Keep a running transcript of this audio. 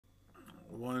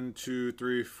1, 2,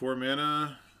 3, 4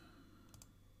 mana.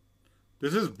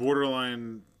 This is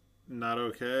borderline not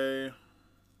okay.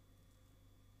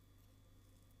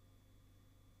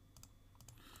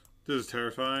 This is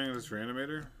terrifying. This is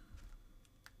Reanimator.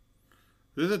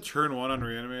 This is a turn 1 on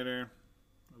Reanimator.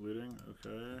 Leading.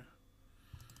 Okay.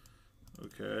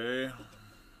 Okay.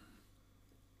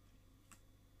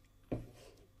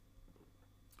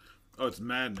 Oh, it's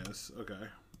Madness. Okay.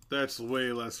 That's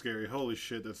way less scary. Holy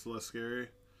shit, that's less scary.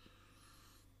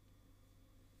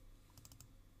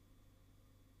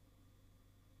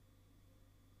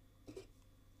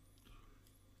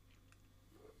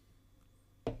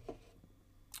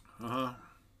 Uh-huh.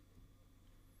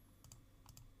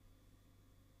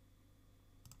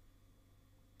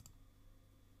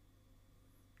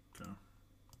 Okay.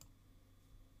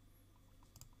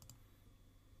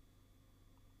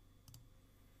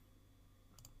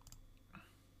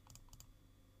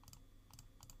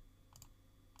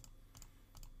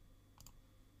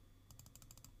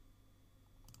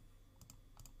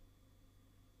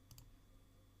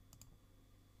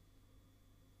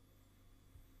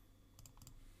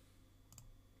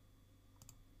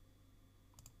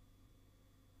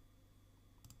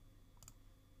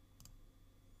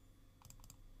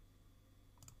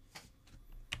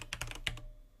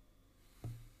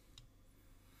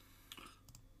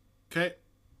 Okay.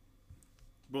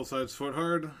 Both sides fought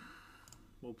hard.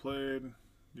 Well played.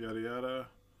 Yada yada.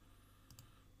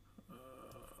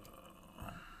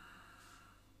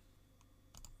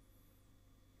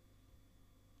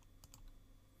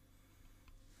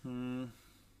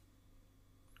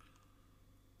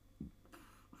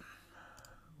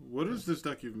 What does this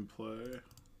deck even play?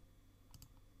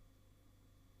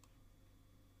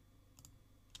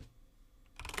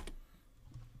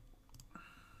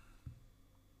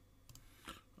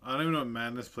 I don't even know what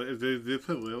Madness plays. Did they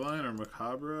play Leyline or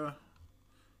Macabre?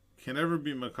 Can never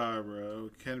be Macabre.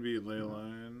 Can be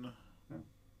Leyline.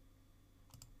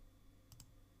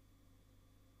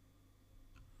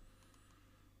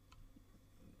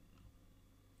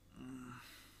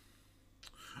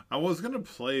 I was gonna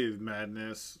play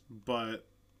Madness, but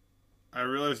I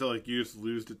realized that like you just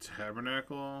lose to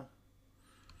Tabernacle.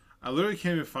 I literally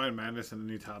can't even find Madness in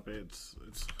any top 8s.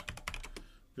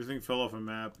 This thing fell off a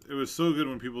map. It was so good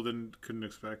when people couldn't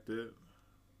expect it.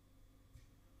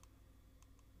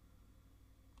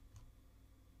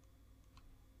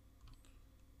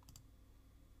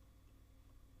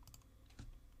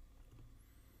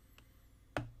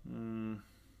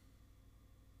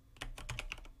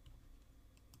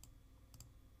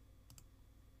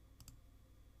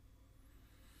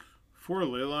 Four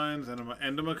ley lines and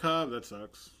a macabre. That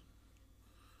sucks.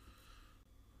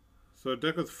 So a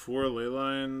deck with 4 ley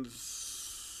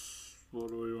lines. What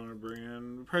do we want to bring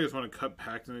in? We probably just want to cut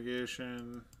Pact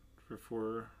Negation for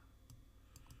 4.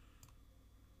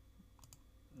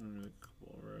 Maybe a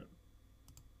couple, right?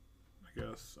 I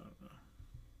guess. I don't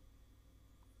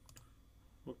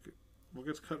know. What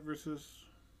gets cut versus?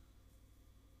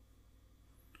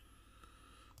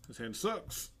 This hand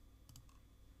sucks.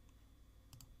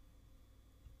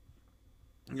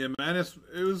 Yeah, Madness.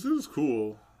 It was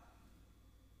cool.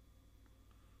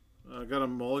 Got a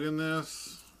mulligan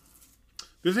this.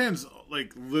 This hand's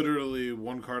like literally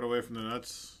 1 card away from the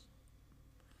nuts.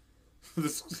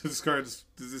 this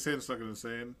hand's fucking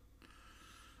insane.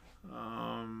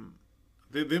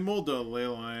 They mulled a ley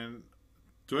line.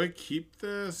 Do I keep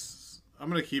this? I'm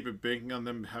gonna keep it, banking on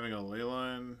them having a ley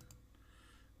line.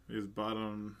 Is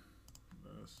bottom.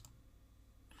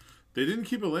 They didn't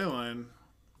keep a ley line,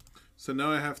 so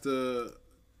now I have to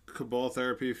Cabal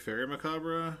Therapy Fairy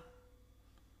Macabre.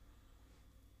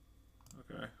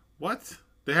 Okay. What?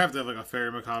 They have to have like a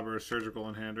Fairy Macabre or Surgical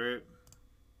in hand, right?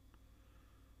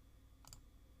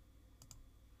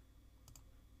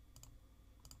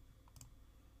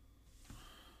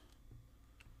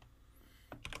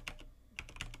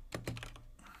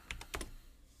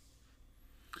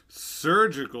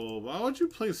 Surgical? Why would you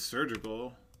play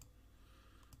Surgical?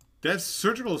 That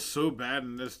Surgical is so bad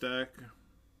in this deck.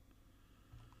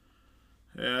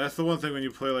 Yeah, that's the one thing when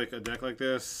you play like a deck like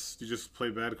this, you just play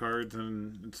bad cards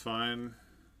and it's fine.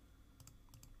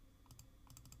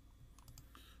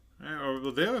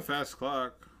 Well, they have a fast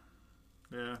clock.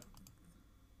 Yeah.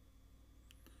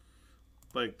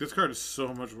 Like, this card is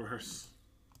so much worse.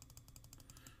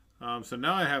 So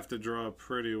now I have to draw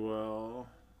pretty well.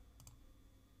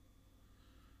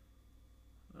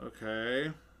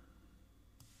 Okay.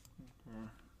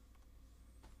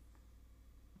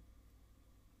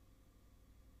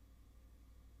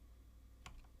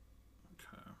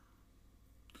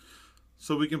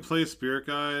 So we can play Spirit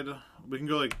Guide. We can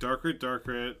go like Dark Rit,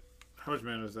 How much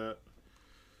mana is that?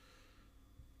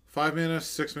 5 mana,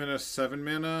 6 mana, 7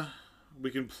 mana. We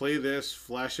can play this,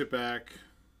 flash it back.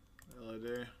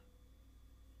 LID.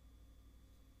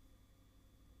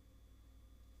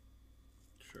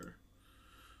 Sure.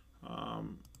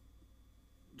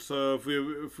 So if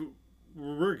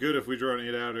we're good if we draw an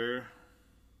 8-outer.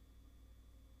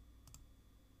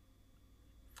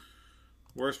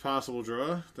 Worst possible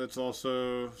draw. That's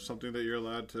also something that you're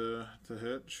allowed to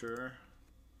hit. Sure.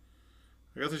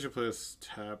 I guess I should play this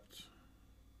tapped.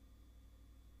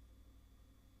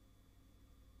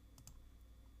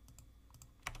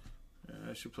 Yeah,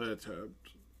 I should play it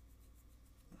tapped.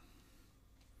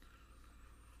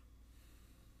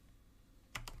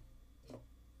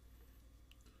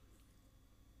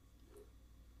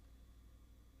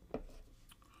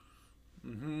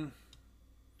 Mm-hmm.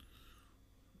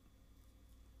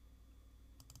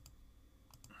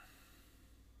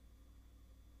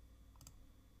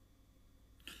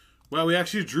 Wow, we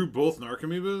actually drew both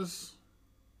Narcomoebas?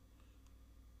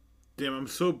 Damn, I'm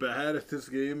so bad at this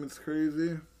game, it's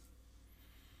crazy.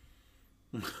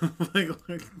 like,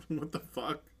 what the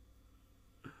fuck?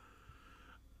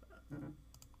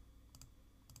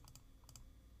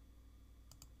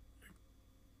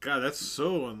 God, that's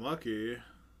so unlucky.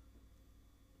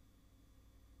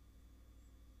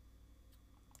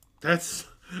 That's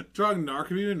drawing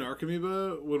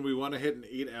Narcomoeba when we want to hit an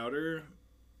 8-outer.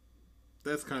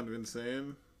 That's kind of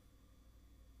insane.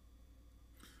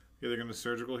 Yeah, they're gonna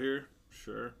surgical here.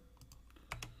 Sure.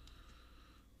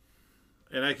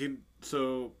 And I can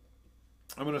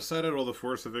I'm gonna set out all the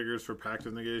Force of Vigors for Pact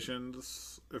of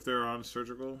Negations if they're on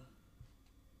surgical.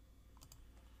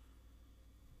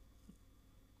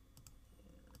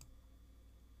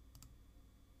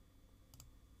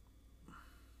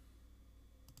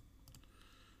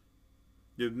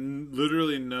 Yeah,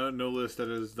 literally no list that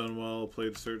has done well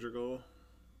played surgical.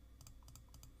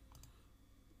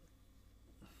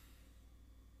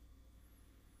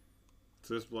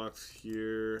 So this blocks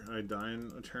here. I die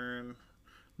in a turn.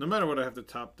 No matter what, I have to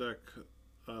top deck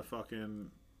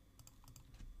fucking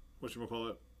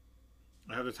whatchamacallit.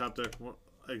 I have to top deck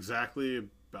exactly a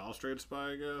Balustrade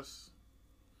Spy, I guess.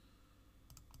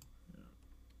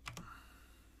 Yeah.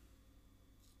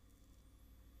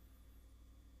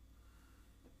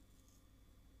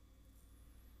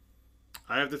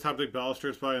 I have to top deck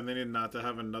Balustrade Spy and they need not to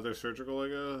have another surgical, I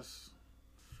guess.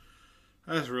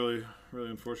 That's really,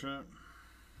 really unfortunate.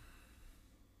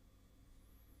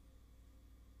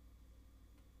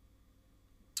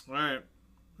 Alright.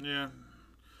 Yeah.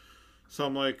 So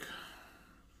I'm like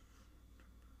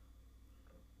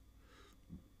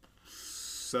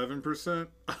 7%.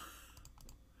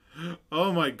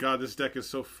 Oh my god, this deck is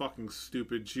so fucking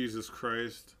stupid. Jesus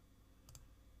Christ.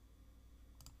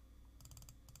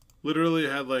 Literally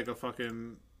had like a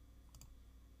fucking...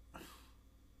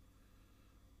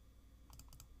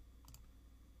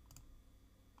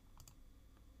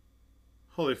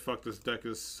 Holy fuck, this deck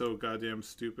is so goddamn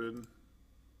stupid.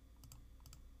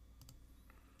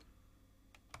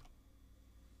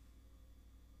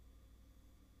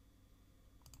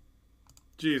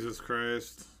 Jesus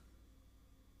Christ.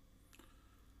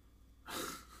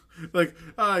 Like,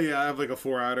 yeah, I have like a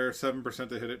 4-outer, 7%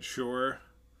 to hit it, sure.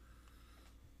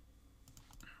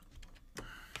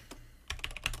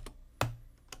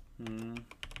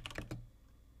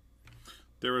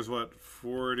 There was what,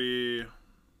 40...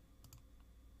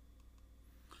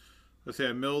 Let's say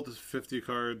I milled 50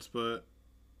 cards, but...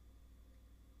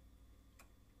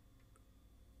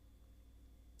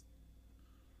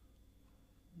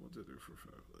 What did I do for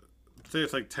 5? Say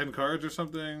it's like 10 cards or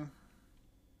something.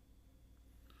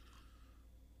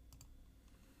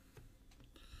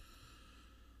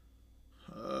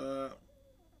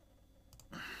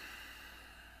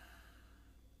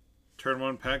 Turn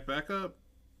 1 pack back up?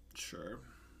 Sure.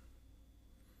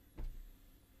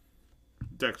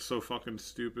 Deck's so fucking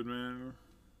stupid, man.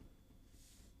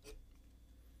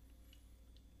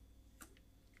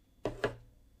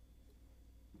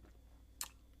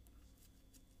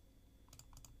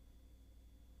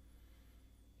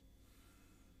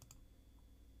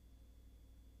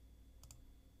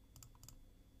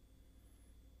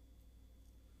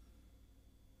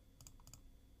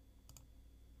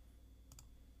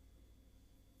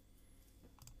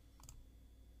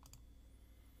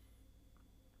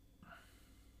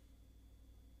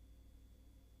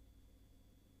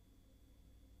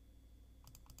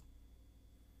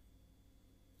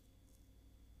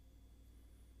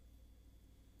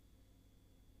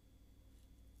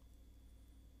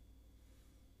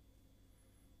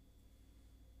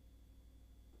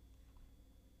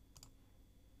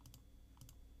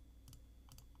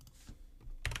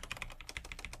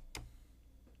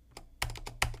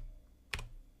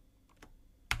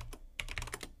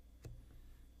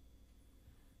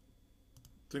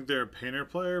 think they're a painter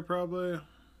player, probably.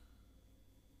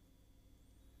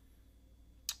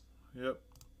 Yep.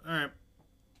 Alright.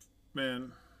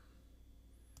 Man.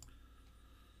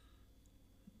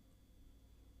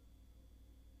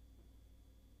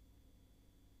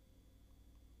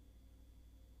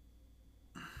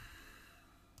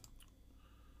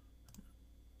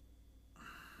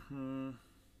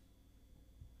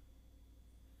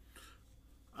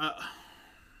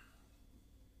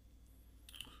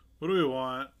 What do we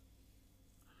want?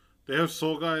 They have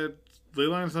Soul Guide.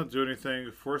 Leyline's not do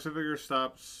anything. Force of Vigor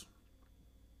stops.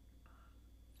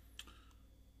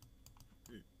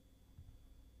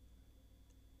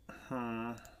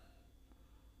 Huh.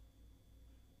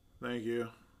 Thank you.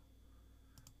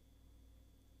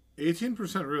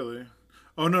 18% really?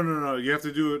 Oh, no. You have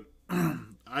to do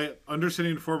it.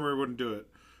 Understanding Informer wouldn't do it.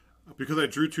 Because I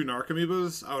drew 2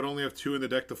 Narcomoebas, I would only have 2 in the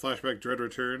deck to flashback Dread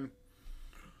Return.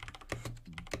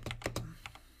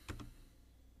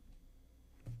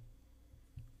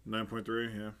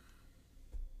 $9.3, yeah.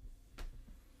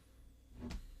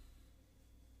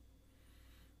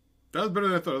 That was better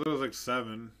than I thought. I thought it was like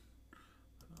 7.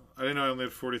 I didn't know I only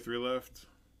had 43 left.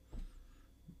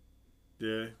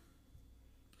 Yeah.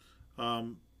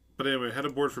 But anyway, head a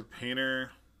board for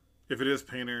Painter. If it is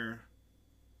Painter.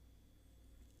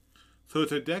 So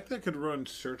it's a deck that could run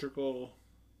Surgical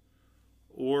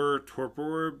or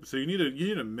Torpor Orb. So you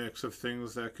need a mix of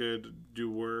things that could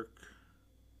do work.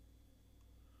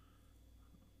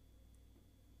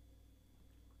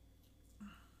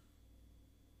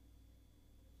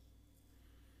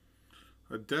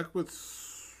 A deck with...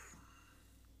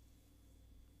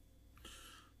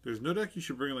 There's no deck you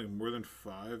should bring like more than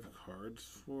 5 cards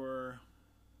for.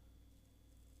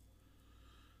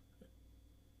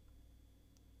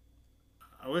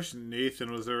 I wish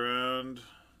Nathan was around.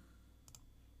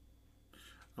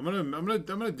 I'm gonna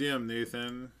DM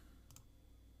Nathan.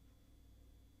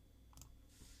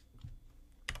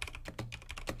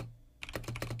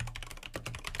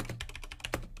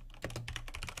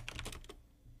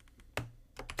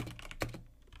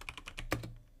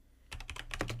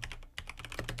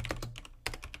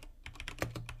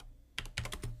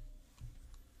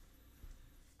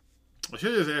 I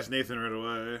should have just asked Nathan right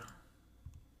away.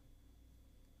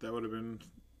 That would have been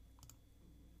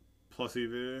plus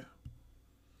EV.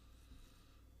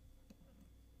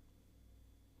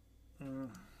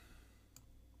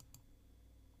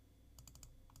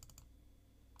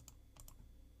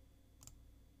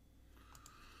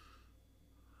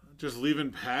 Just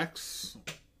leaving packs.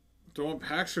 Do I want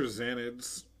packs or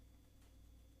Xanids?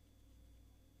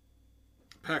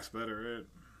 Pack's better, right?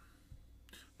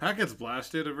 Pack gets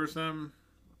blasted versus them.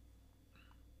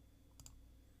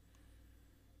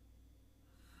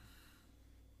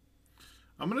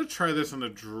 I'm gonna try this on the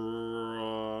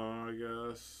draw, I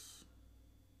guess.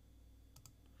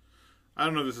 I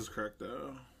don't know if this is correct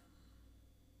though.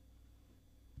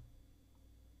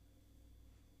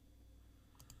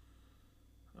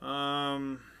 How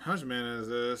much mana is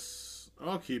this?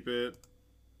 I'll keep it.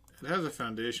 It has a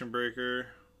foundation breaker.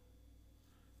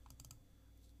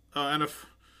 Oh, and a...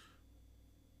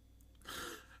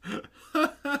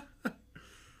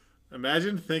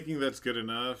 Imagine thinking that's good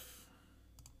enough.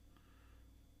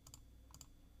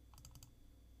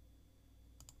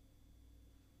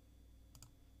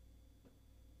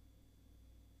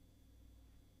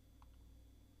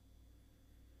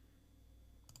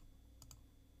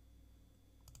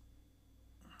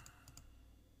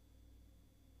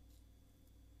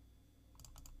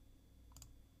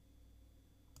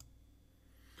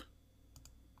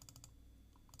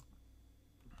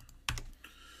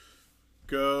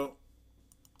 Go.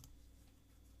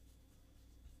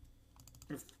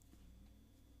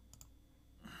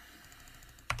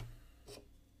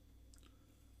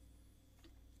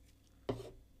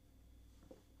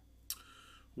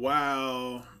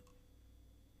 Wow.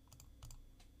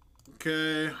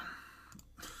 Okay.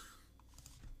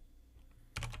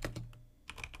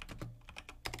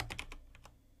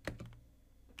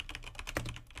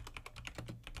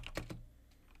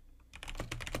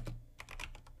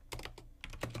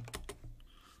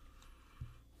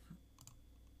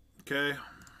 Okay.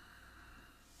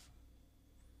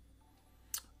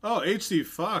 Oh, HC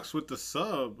Fox with the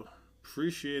sub.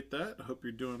 Appreciate that. I hope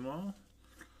you're doing well.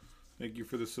 Thank you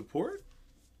for the support.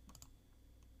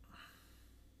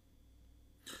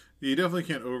 You definitely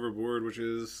can't overboard, which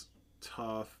is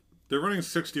tough. They're running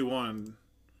 61.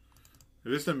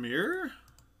 Is this a mirror?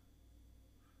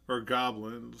 Or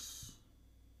goblins?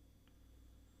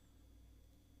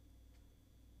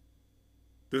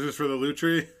 This is for the loot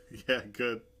tree? Yeah,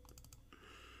 good.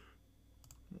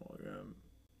 Well, again.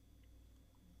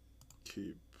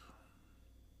 Keep.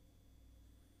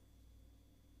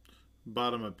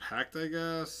 Bottom of Pact, I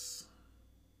guess.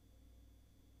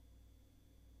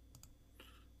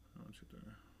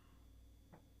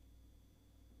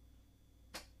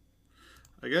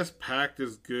 I guess Pact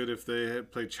is good if they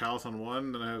play Chalice on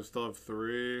one, then I still have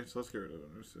 3. So let's get rid of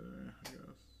Undercity, I guess.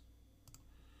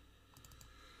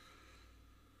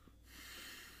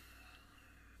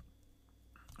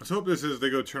 Let's hope this is they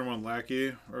go turn 1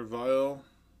 Lackey or Vial.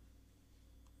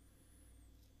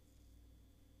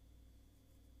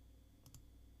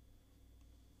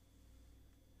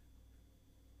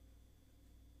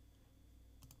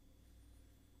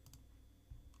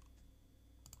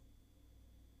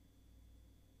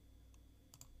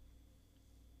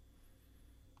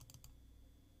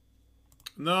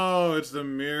 No, it's the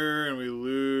mirror and we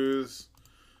lose.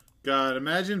 God,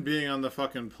 imagine being on the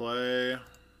fucking play.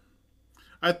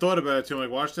 I thought about it too. I'm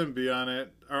like, watch them be on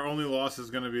it. Our only loss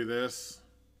is going to be this.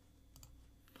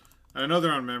 I know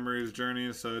they're on Memories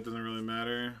Journeys, so it doesn't really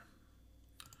matter.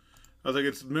 I was like,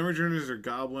 it's Memory Journeys or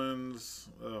Goblins.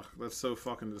 Ugh, that's so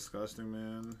fucking disgusting,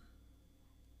 man.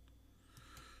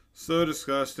 So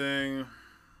disgusting.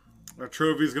 Our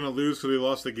trophy's going to lose because we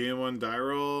lost the game 1 die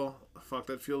roll. Fuck,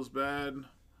 that feels bad.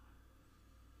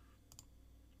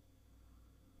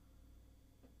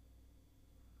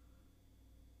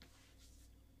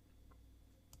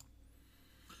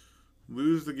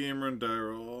 Lose the game run die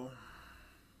roll.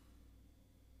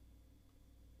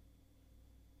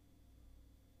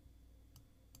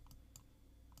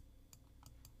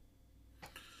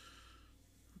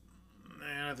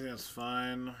 Man, I think that's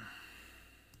fine.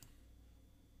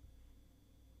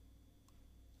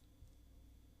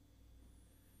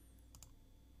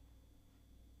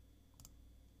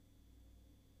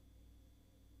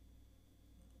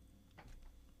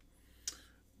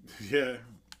 Yeah.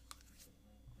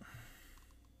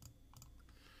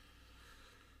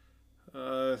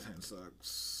 That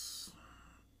sucks.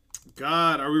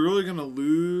 God, are we really gonna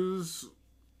lose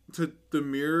to the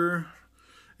mirror?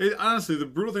 Honestly, the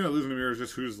brutal thing about losing the mirror is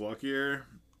just who's luckier.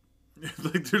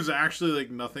 Like, there's actually like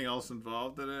nothing else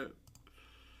involved in it,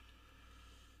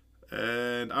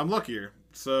 and I'm luckier.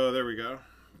 So there we go.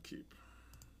 Keep.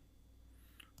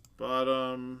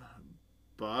 Bottom.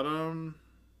 Bottom.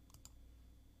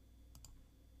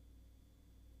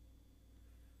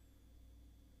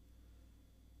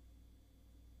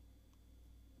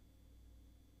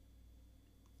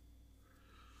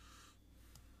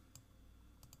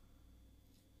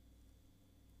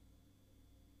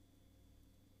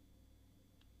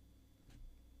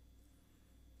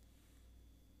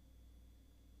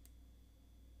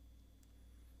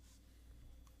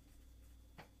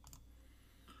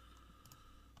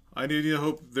 I need to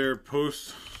hope they're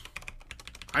post.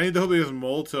 I need to hope he has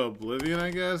Molta Oblivion, I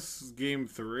guess. Game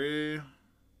 3.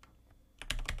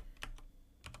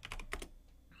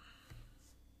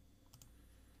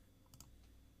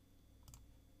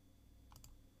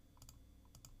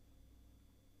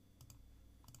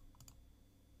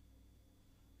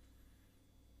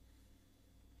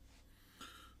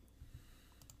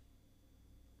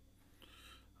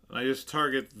 I just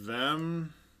target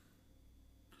them.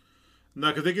 No,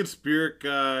 because they could Spirit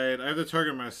Guide. I have to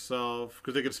target myself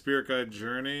because they could Spirit Guide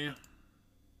Journey.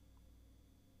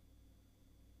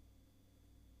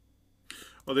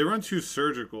 Oh, they run 2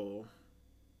 Surgical.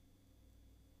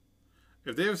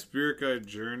 If they have Spirit Guide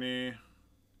Journey...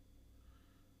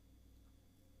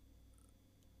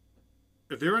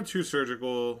 If they run 2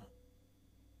 Surgical,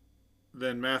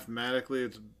 then mathematically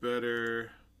it's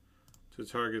better to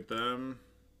target them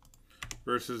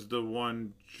versus the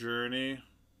 1 Journey.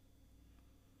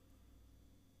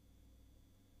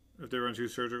 If they run 2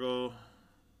 Surgical.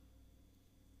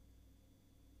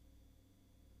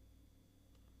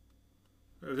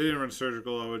 If they didn't run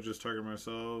Surgical, I would just target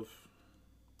myself.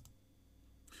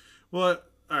 Well,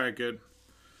 alright, good.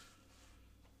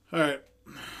 Alright.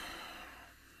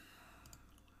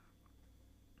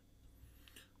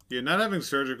 Yeah, not having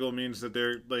Surgical means that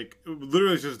they're, like,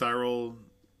 literally it's just die roll.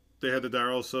 They had the die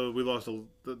roll, so we lost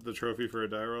the trophy for a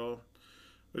die roll.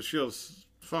 Which feels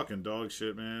fucking dog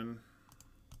shit, man.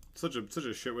 Such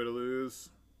a shit way to lose.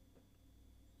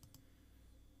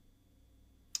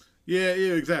 Yeah,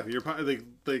 exactly. You're probably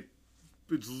like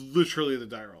it's literally the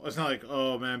die roll. It's not like,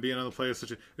 oh man, being on the play is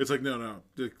such a. It's like no.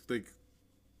 The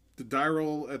die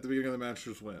roll at the beginning of the match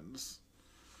just wins,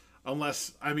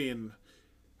 unless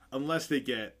they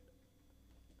get.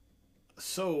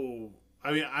 So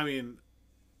I mean,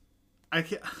 I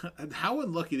can't. How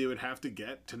unlucky they would have to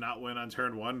get to not win on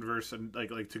turn 1 versus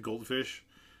like to Goldfish.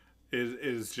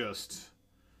 Is just,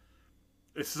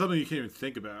 it's something you can't even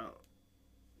think about.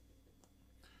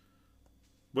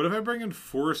 What if I bring in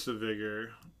Force of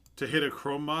Vigor to hit a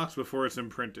Chrome Mox before it's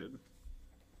imprinted?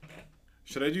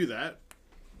 Should I do that?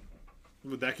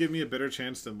 Would that give me a better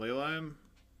chance than Leyline?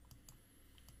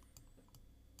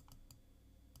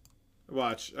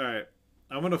 Watch. Alright.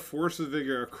 I'm going to Force of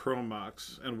Vigor a Chrome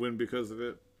Mox and win because of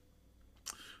it.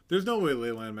 There's no way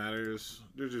Leyline matters.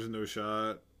 There's just no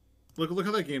shot. Look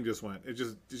how that game just went. It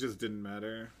just didn't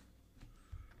matter.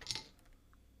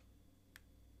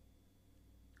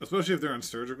 Especially if they're on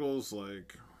surgicals,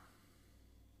 like...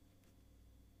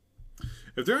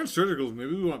 If they're on surgicals,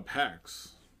 maybe we want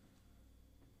packs.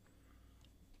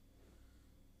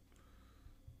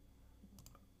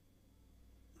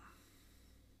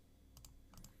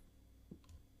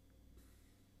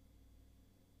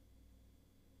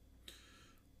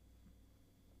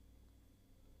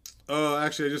 Oh,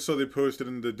 actually, I just saw they posted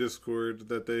in the Discord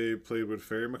that they played with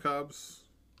Fairy Macabres.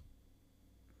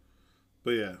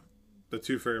 But yeah, the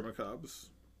 2 Fairy Macabres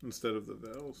instead of the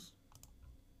Veils.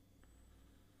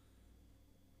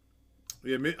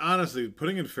 Yeah, honestly,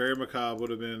 putting in Fairy Macabre would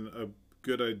have been a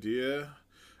good idea.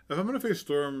 If I'm going to face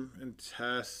Storm and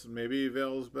Tess, maybe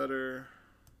Veil's better.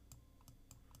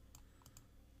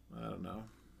 I don't know.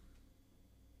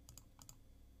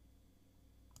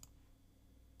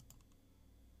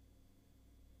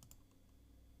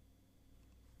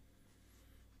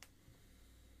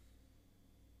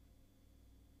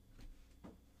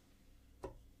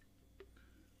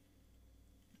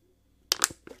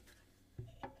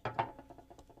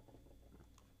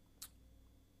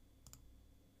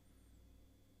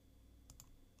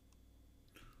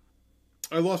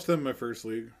 I lost them in my first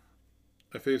league.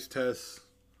 I faced Test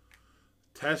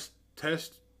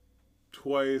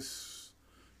twice,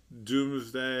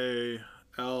 Doomsday,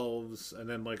 Elves, and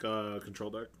then like a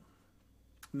control deck.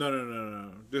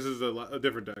 No. This is a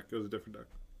different deck. It was a different deck.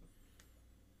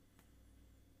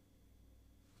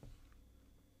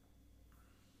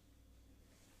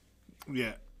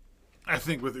 Yeah. I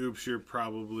think with Oops, you're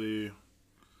probably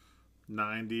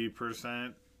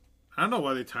 90%. I don't know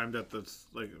why they timed that. That's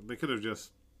like they could have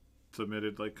just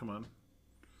submitted. Like, come on,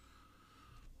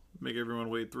 make everyone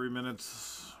wait 3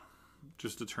 minutes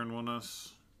just to turn one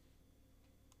us.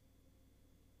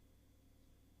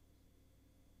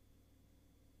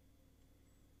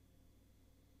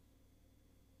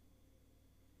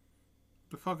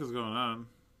 The fuck is going on?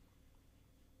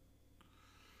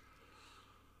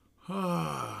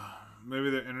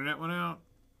 Maybe their internet went out.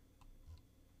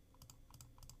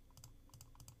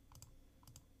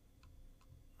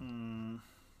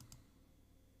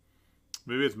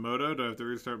 Maybe it's Moto. Do I have to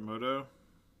restart Moto?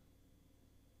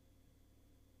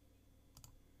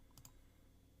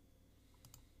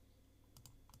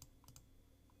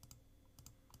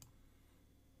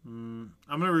 I'm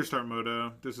gonna restart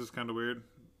Moto. This is kind of weird.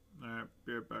 Alright,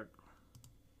 be right back.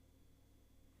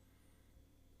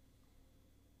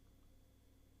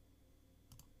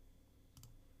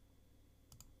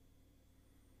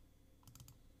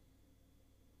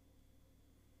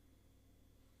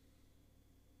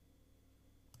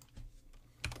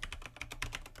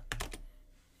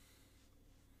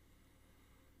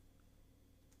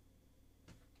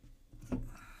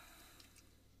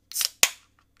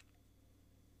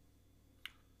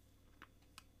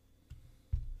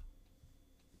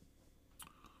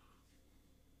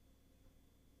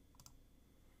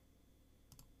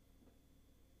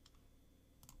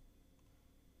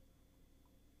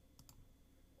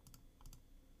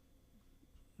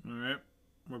 Alright,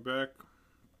 we're back.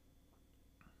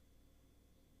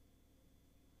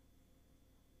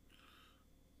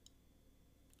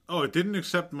 Oh, it didn't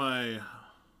accept my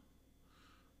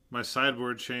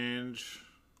sideboard change.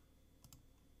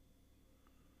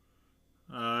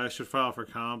 I should file for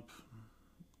comp.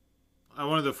 I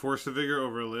wanted to Force the Vigor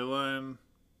over Leyline.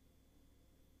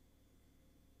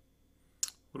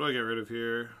 What do I get rid of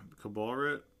here? Cabal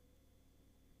Writ?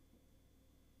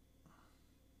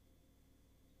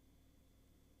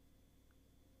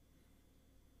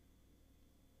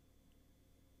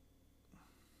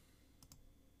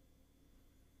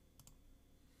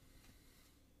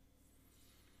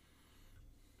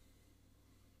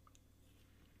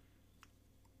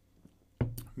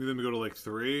 Need them to go to like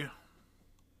 3.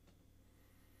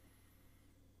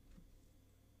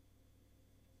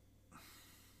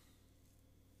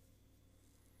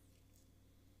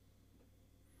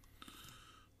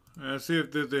 See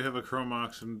if they have a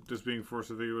Chromox and just being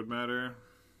Force of Vigor would matter.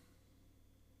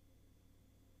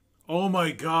 Oh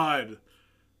my god!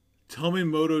 Tell me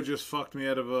Moto just fucked me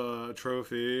out of a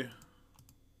trophy.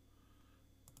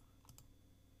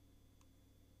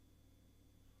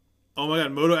 Oh my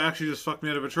god, Moto actually just fucked me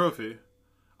out of a trophy.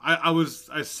 I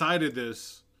cited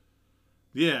this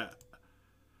Yeah.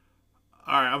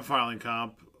 Alright, I'm filing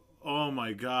comp. Oh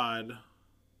my god.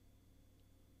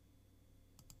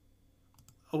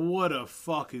 What a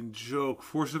fucking joke.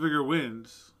 Force of Vigor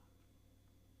wins.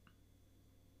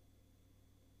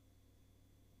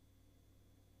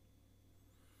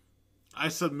 I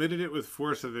submitted it with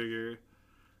Force of Vigor.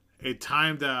 It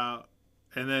timed out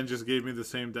and then just gave me the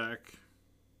same deck.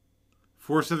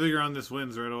 Force of Vigor on this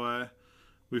wins right away.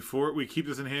 We keep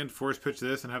this in hand, force pitch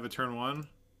this, and have a turn one.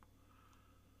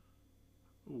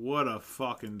 What a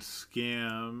fucking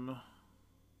scam.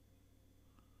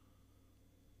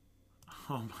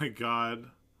 Oh my god.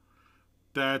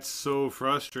 That's so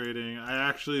frustrating. I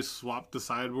actually swapped the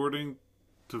sideboarding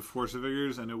to Force of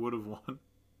Vigors and it would have won.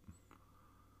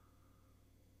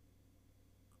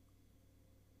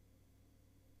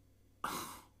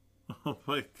 Oh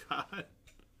my god.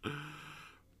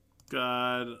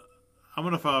 God. I'm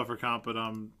gonna file for comp, but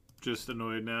I'm just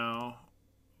annoyed now.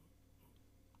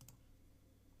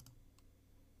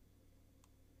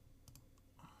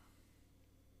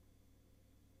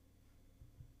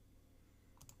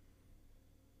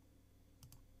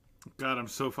 God, I'm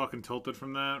so fucking tilted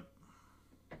from that.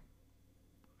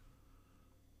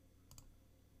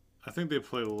 I think they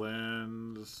play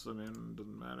lands. I mean, it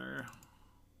doesn't matter.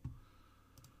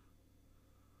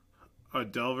 A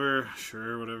Delver?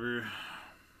 Sure, whatever.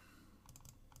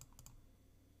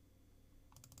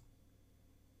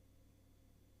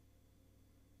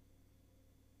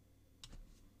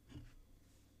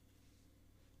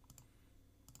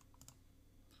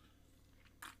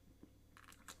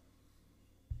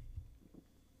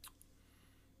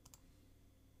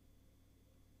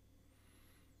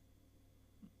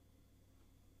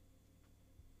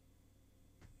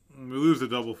 We lose the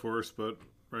double force, but,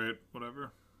 right,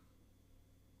 whatever.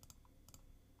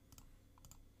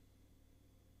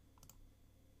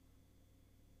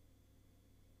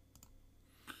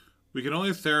 We can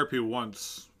only therapy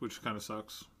once, which kind of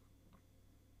sucks.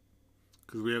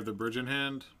 Because we have the bridge in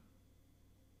hand.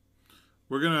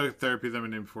 We're going to therapy them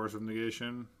and name Force of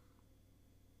Negation.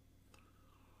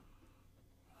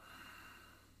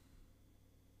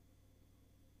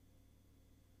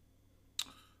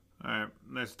 Alright,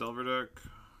 nice Delver deck.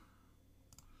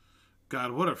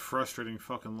 God, what a frustrating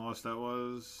fucking loss that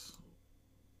was.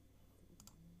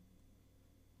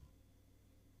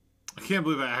 I can't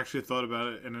believe I actually thought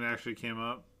about it and it actually came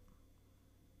up.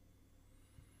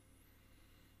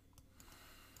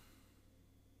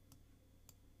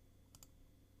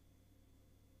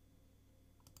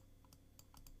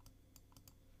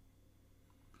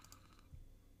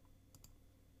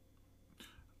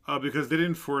 Because they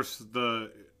didn't force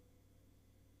the...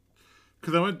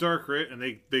 Because I went dark, right? And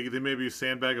they maybe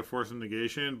sandbag a Force of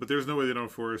Negation, but there's no way they don't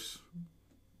force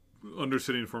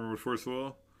Undercity Informer with Force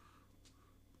Will.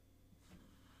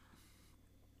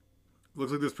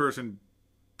 Looks like this person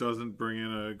doesn't bring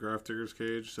in a Graph Digger's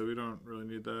Cage, so we don't really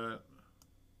need that.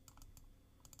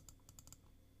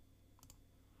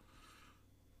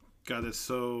 God, that's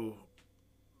so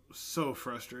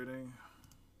frustrating.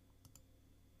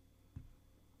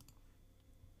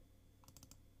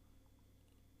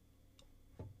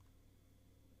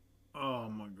 Oh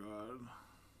my god.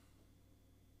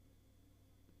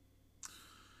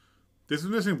 This is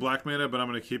missing black mana, but I'm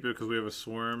going to keep it because we have a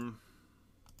Swarm.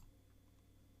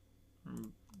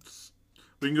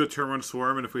 We can go turn 1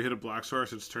 Swarm, and if we hit a black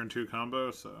source, it's turn 2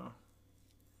 combo, so...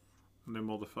 And then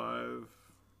mull to 5.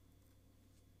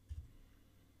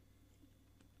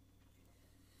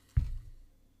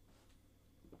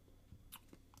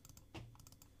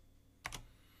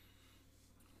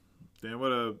 Damn,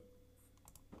 what a...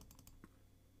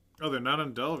 Oh, they're not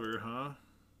on Delver, huh?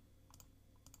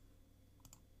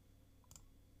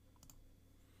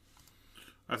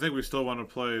 I think we still want to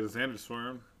play the Xander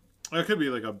Swarm. It could be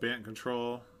like a Bant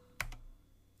control.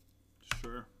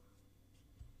 Sure.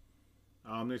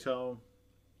 Omnitel.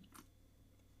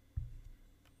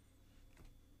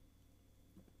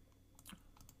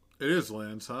 It is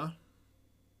lands, huh?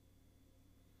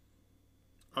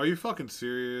 Are you fucking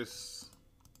serious?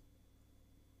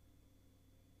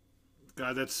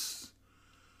 God, that's...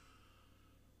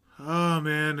 Oh,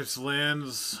 man, it's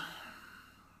lands.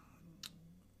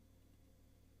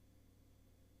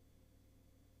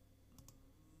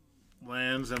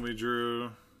 Lands, and we drew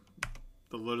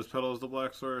the Lotus Petal as the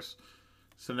black source.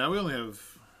 So now we only have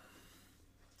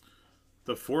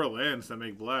the 4 lands that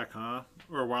make black, huh?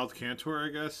 Or Wild Cantor, I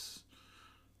guess.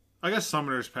 I guess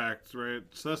Summoner's Pact, right?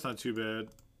 So that's not too bad.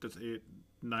 That's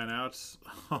 9 outs.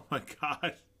 Oh my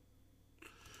god.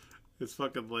 It's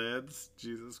fucking lands.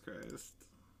 Jesus Christ.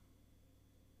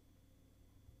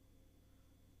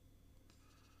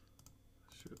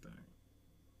 Good thing.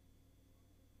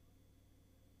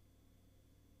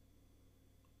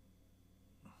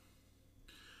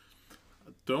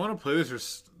 Do I want to play this or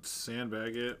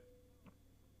sandbag it?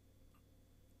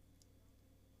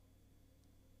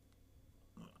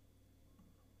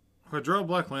 If I draw a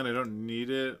black land, I don't need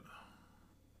it.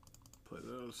 Play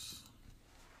those.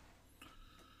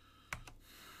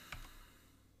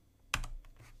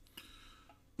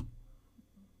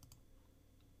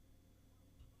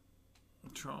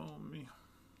 Draw me.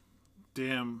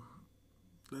 Damn.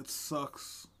 That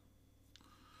sucks.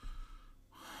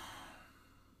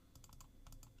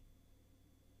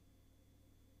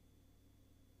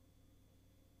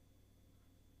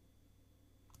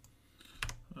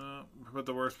 How about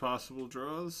the worst possible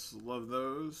draws? Love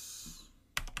those.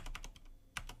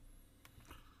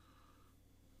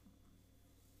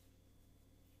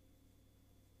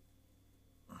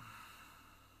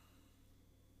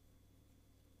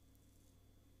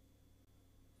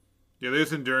 Yeah,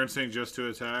 there's endurance thing just to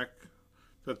attack.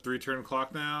 The 3-turn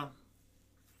clock now.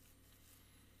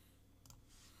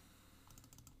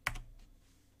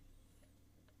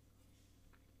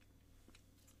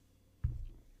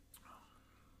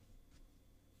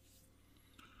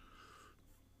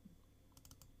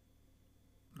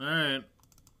 Alright.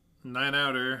 9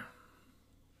 outer.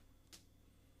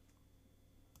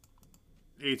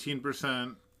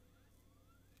 18%.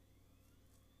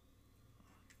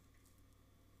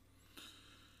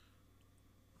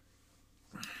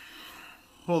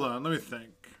 Hold on, let me think.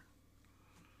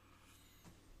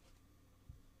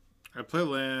 I play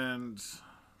land.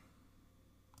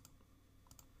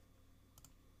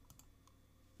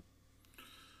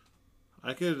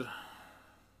 I could.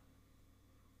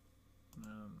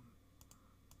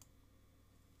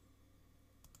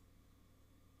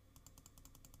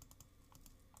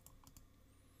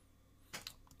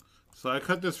 So I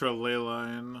cut this for a ley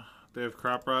line. They have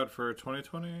crop rot for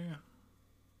 2020.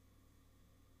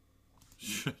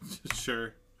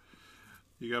 Sure.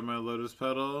 You got my lotus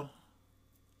petal.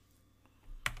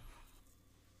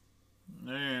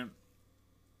 Alright.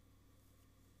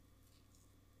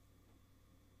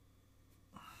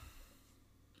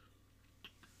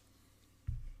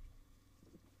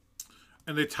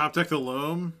 And they top deck the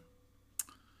loam.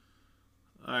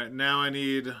 Alright, now I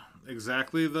need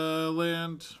exactly the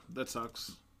land. That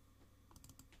sucks.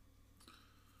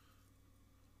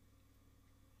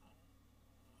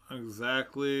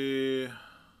 Exactly.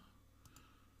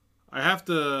 I have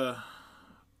to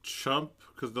chump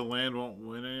because the land won't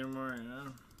win anymore, yeah.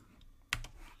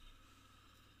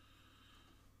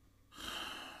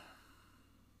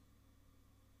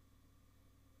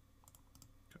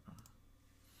 Okay.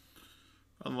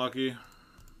 Unlucky.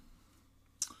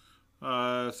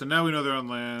 So now we know they're on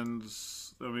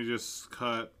lands. Let me just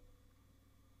cut.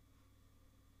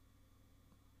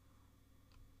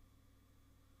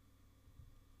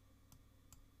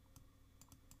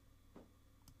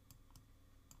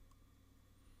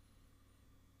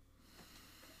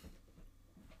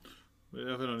 We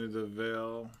definitely don't need the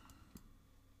veil.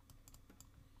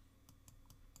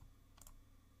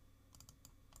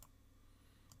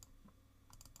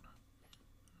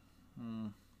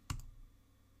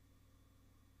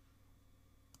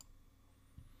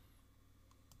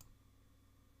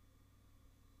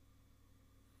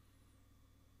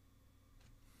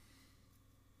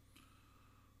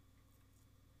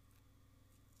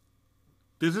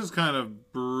 This is kind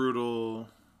of brutal.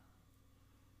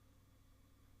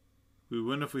 We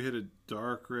win if we hit a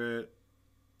dark writ.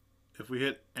 If we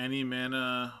hit any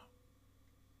mana.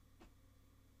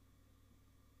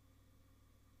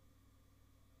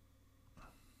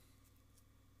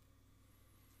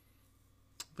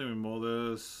 I think we mull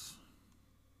this.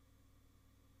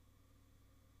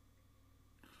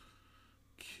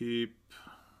 Keep.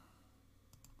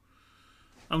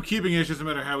 I'm keeping it, just no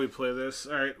matter how we play this.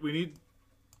 Alright, we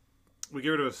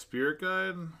get rid of a spirit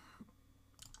guide.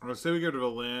 Let's say we get rid of a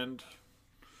land.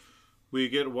 We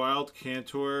get Wild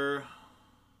Cantor.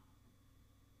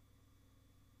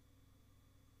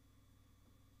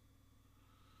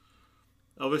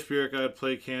 Elvish Spirit Guide,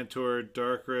 play Cantor,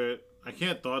 Dark Writ. I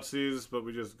can't Thoughtseize, but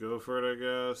we just go for it,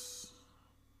 I guess.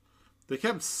 They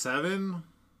kept 7.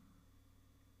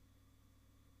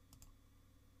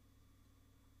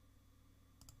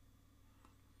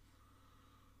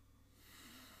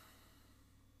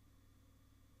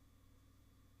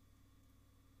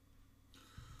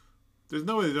 There's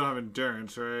no way they don't have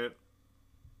endurance, right?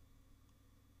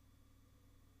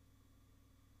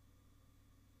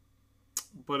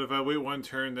 But if I wait 1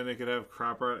 turn, then they could have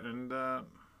crop rot and that.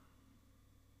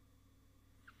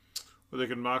 Or they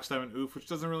can Mox Diamond Oof, which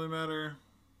doesn't really matter.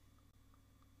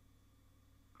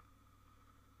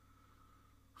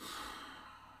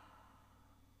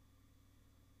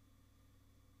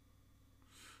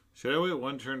 Should I wait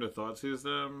one turn to Thoughtseize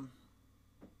them?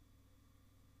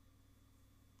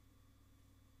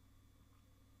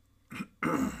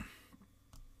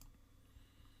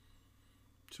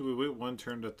 Should we wait one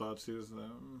turn to Thoughtseize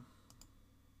them?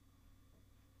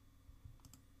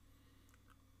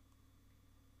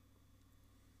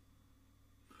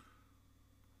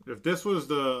 If this was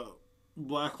the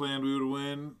black land, we would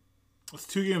win. It's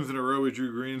 2 games in a row we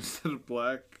drew green instead of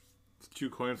black. It's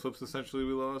 2 coin flips essentially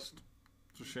we lost.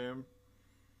 It's a shame.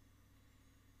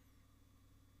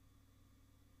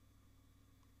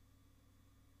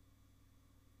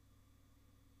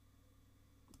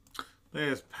 They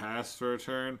just pass for a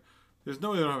turn. There's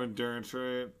no way they don't have endurance,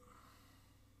 right?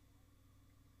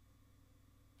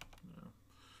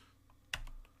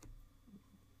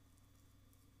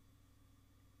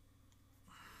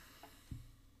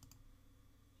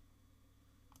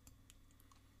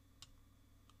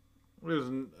 No.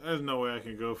 There's no way I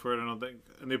can go for it, I don't think.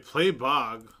 And they play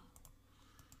Bog.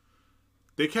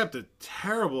 They kept a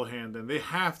terrible hand in. They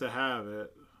have to have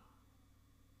it.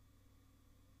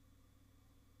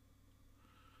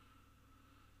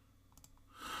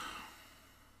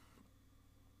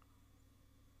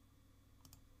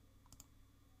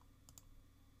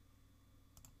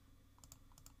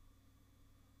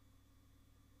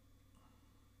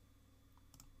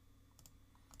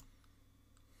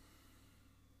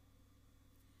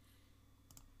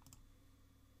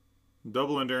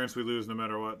 Double endurance we lose no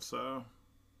matter what, so.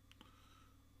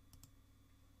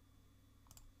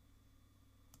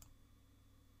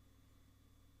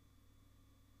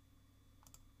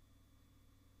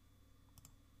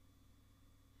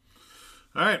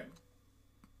 Alright.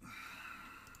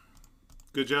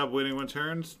 Good job waiting 1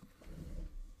 turns.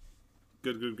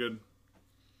 Good.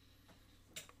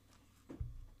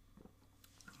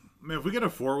 Man, if we get a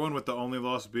 4-1 with the only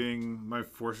loss being my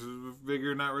Forces of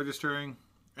Vigor not registering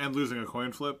and losing a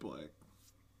coin flip, like,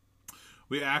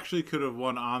 we actually could have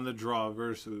won on the draw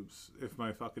versus Oops if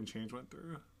my fucking change went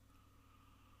through.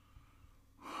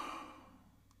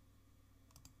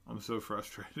 I'm so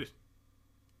frustrated.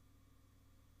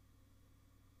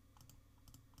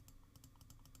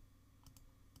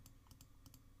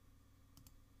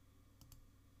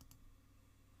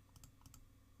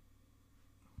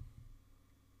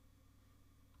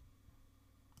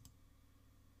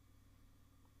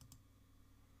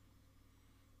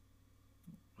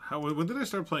 When did I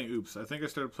start playing Oops? I think I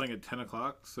started playing at 10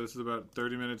 o'clock, so this is about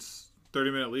 30 minutes,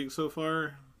 30-minute league so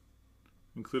far,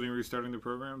 including restarting the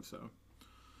program, so.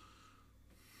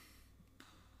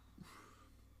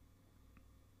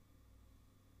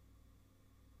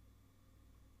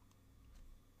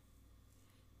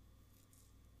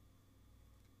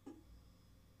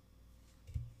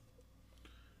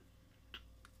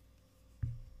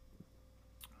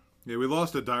 Yeah, we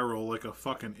lost a die roll like a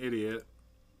fucking idiot.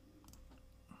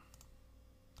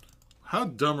 How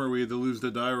dumb are we to lose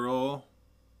the die roll?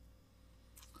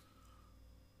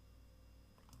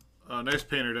 Nice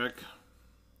painter deck.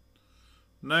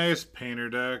 Nice painter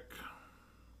deck.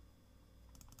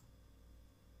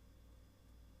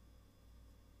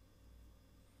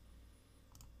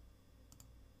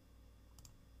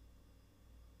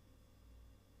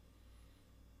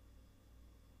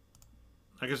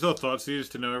 I can still Thoughtseize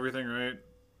to know everything, right?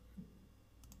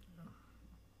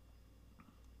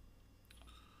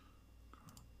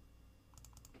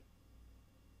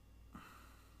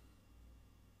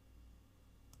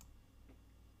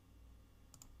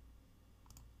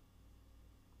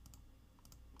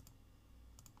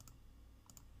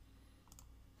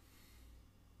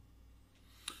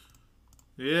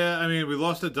 Yeah, I mean, we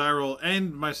lost a die roll,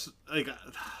 and that's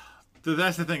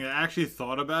the thing. I actually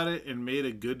thought about it and made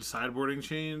a good sideboarding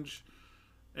change,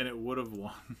 and it would have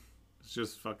won. It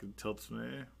just fucking tilts me.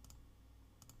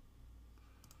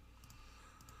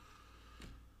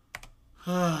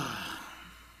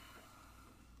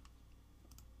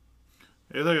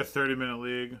 It's like a 30-minute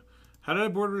league. How did I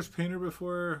board this painter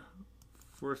before?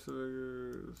 Force of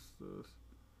Vigor.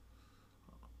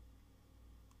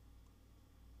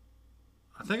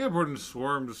 I think I boarded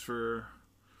Swarms for.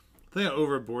 I think I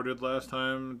overboarded last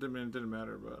time. It didn't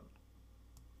matter, but.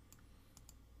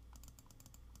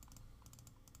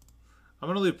 I'm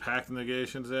going to leave Pact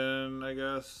Negations in, I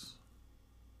guess.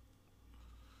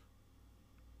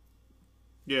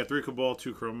 Yeah, 3 Cabal,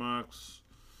 2 Chromox.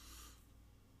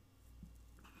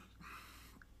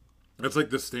 That's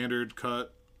like the standard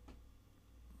cut.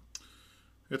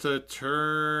 It's a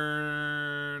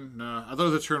turn. No, I thought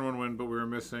it was a turn 1 win, but we were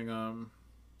missing.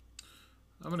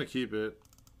 I'm gonna keep it.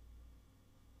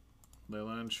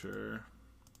 Leyline, sure.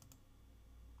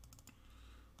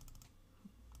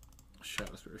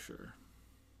 Shadowspear, sure.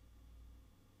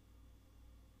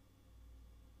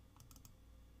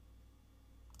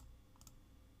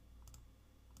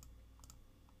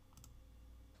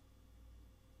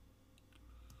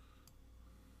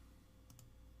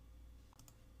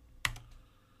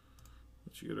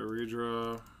 you get a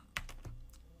redraw.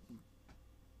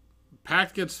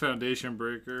 Pact gets Foundation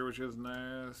Breaker, which is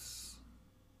nice.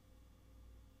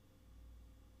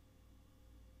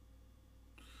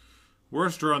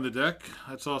 Worst draw on the deck.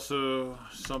 That's also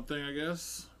something, I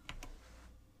guess.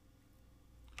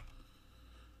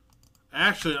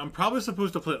 Actually, I'm probably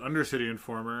supposed to play Undercity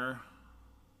Informer.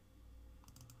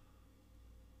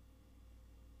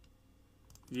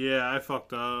 Yeah, I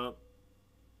fucked up.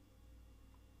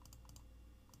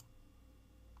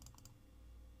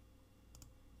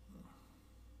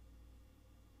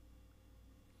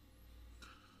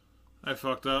 I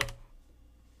fucked up.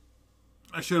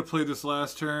 I should have played this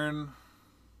last turn.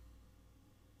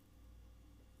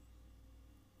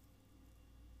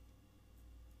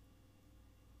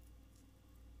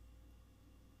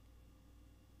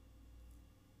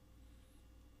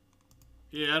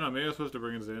 Yeah, I don't know. Maybe I was supposed to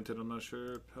bring in Xanted. I'm not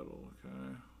sure. Pedal,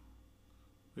 okay.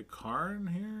 The Karn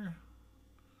here?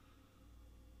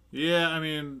 Yeah, I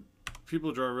mean,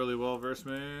 people draw really well versus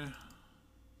me.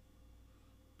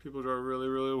 People draw really,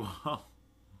 really well.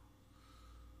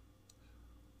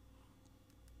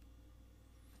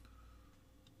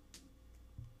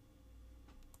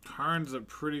 Karn's a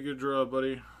pretty good draw,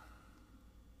 buddy.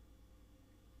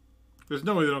 There's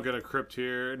no way they don't get a Crypt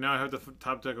here. Now I have the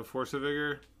top deck of Force of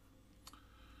Vigor.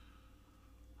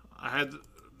 I had...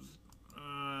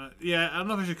 yeah, I don't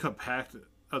know if I should cut Pact.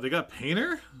 Oh, they got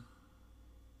Painter?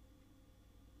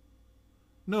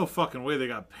 No fucking way they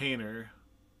got Painter.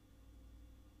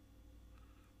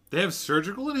 They have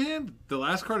Surgical in hand? The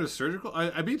last card is Surgical?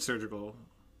 I beat Surgical.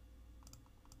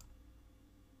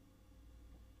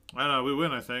 I don't know, we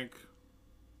win, I think.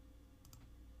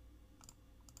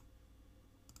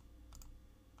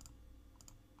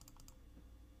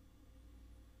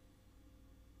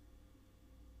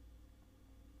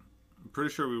 I'm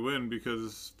pretty sure we win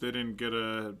because they didn't get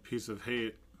a piece of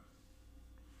hate.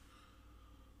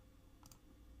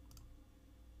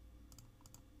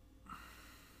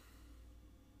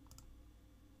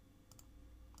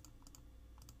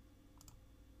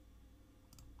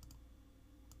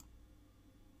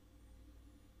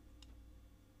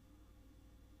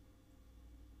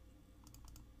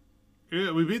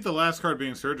 Yeah, we beat the last card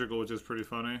being Surgical, which is pretty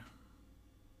funny.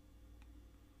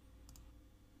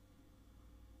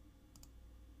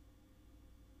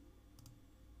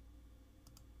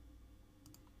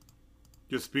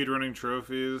 Get speedrunning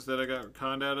trophies that I got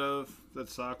conned out of. That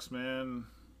sucks, man.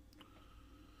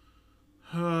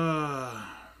 Yeah,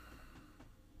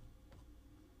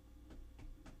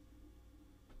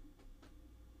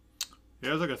 it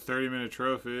was like a 30-minute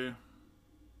trophy.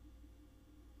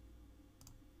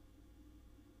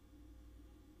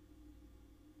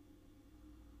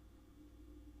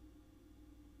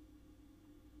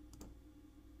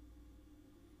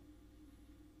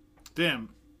 Damn.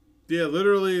 Yeah,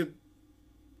 literally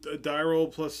a die roll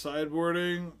plus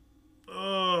sideboarding.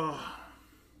 Ugh.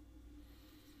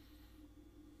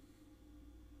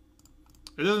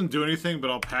 It doesn't do anything, but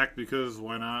I'll pack because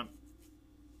why not?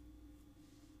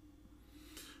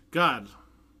 God.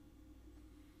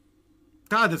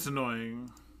 God, that's annoying.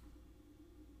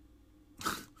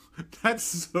 That's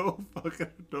so fucking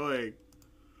annoying.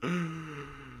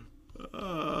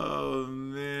 Oh,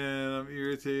 man. I'm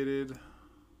irritated.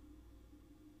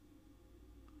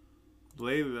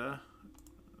 Layla.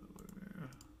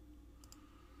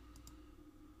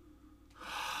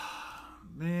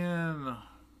 Man.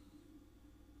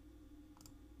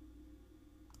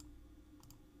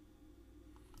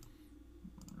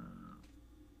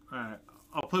 Alright.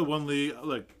 I'll play one league.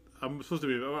 Like, I'm supposed to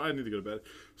be... I need to go to bed.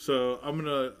 So, I'm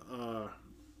gonna...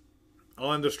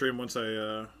 I'll end the stream once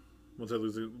I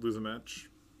lose a match.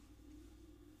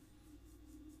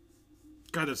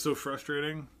 God, it's so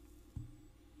frustrating.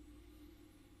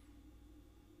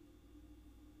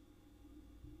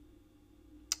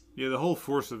 Yeah, the whole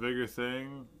Force of Vigor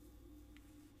thing.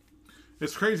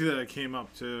 It's crazy that it came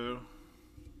up, too.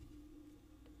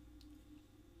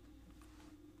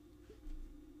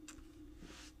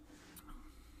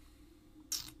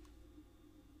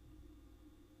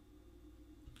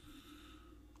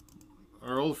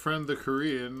 Our old friend, the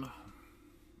Korean.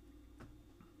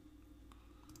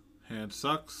 Hand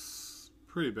sucks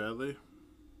pretty badly.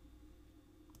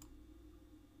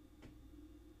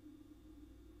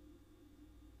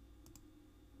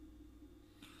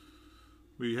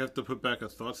 We have to put back a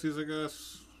Thoughtseize, I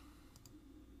guess.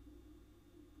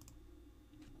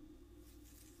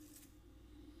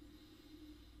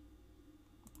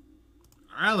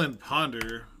 Island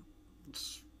Ponder.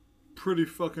 It's pretty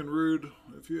fucking rude,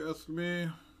 if you ask me.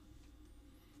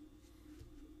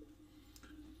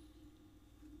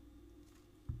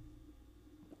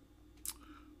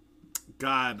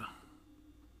 God.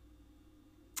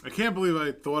 I can't believe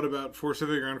I thought about Force of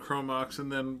Vigor on Chromox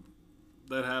and then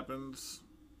that happens.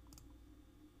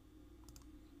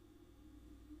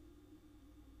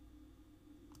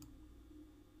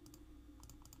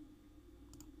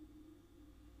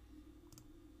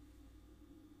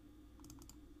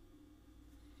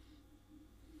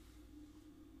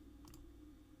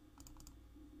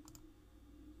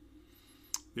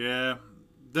 Yeah,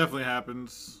 definitely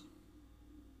happens.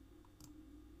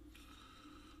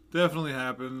 Definitely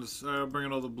happens. Alright, I'm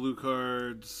bringing all the blue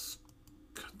cards.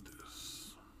 Cut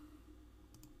this.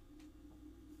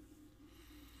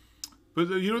 But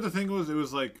you know what the thing was? It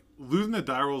was like losing the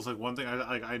die roll is like one thing.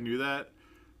 I knew that,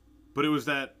 but it was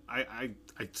that I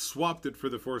swapped it for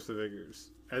the Force of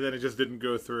Vigors, and then it just didn't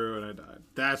go through, and I died.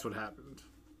 That's what happened.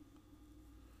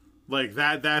 Like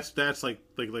that's like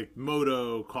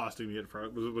Moto costing me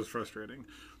it was frustrating.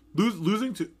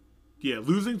 Losing to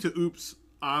oops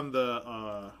on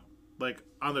the like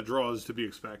on the draws to be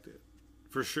expected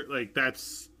for sure. Like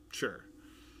that's sure,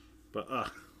 but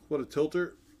what a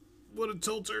tilter, what a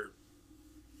tilter.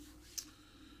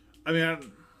 I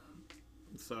mean,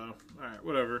 so all right,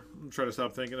 whatever. I'm trying to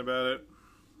stop thinking about it.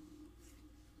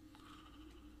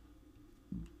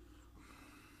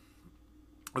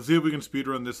 Let's see if we can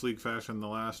speedrun this league fashion the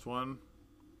last one.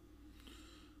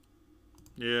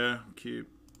 Yeah, keep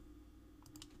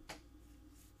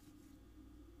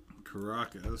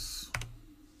Caracas.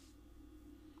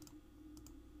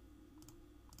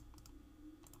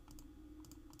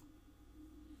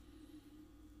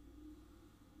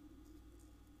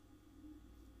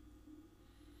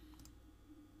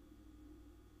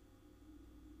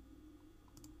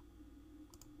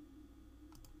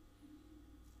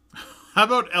 How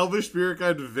about Elvish Spirit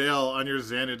Guide Veil on your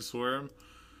Xanid Swarm?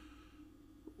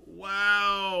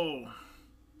 Wow.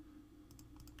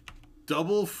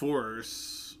 Double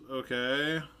Force.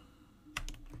 Okay.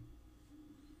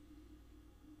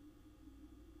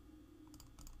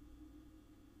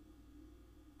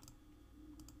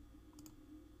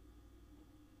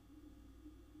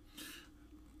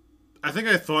 I think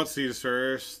I Thoughtseize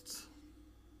first.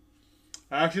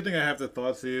 I actually think I have to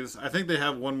Thoughtseize. I think they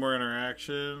have one more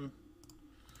interaction.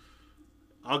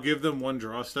 I'll give them one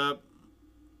draw step.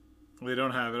 They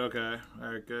don't have it. Okay.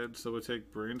 Alright, good. So we'll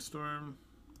take Brainstorm.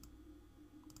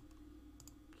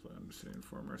 Plan Machine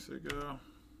Former Sigo.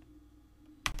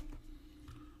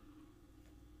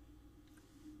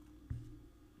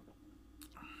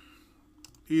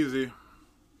 Easy.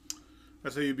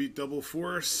 That's how you beat Double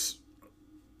Force.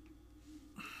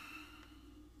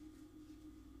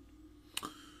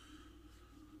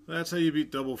 That's how you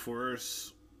beat Double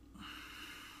Force.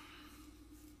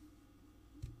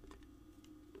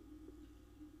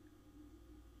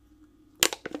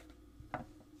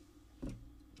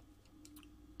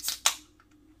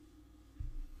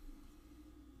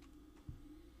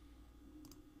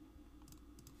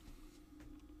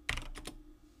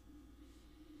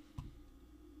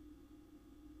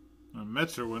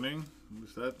 Mets are winning.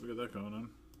 What's that? We got that going on.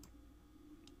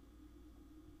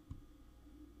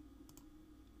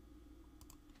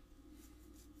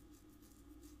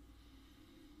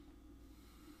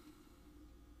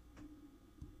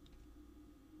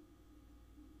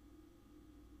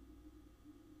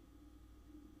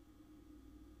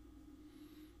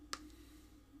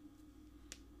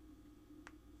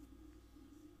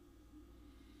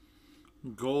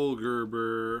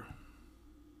 Goldgerber.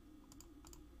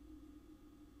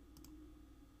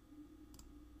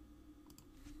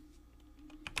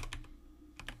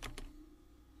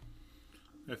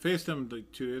 I faced him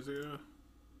like 2 days ago.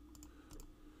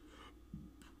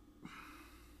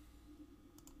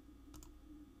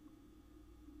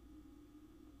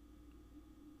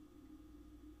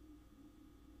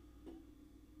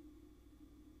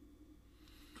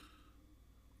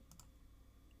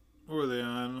 What were they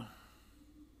on?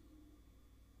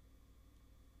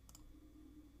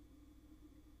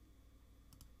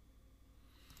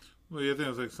 Well, yeah, I think it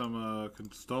was like some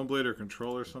Stoneblade or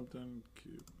Control or something.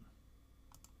 Cute.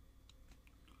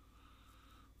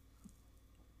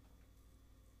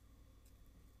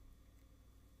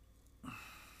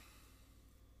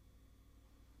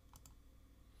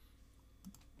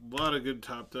 A lot of good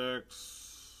top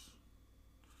decks.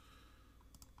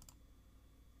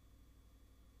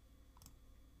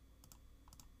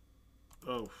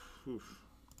 Oh, oof.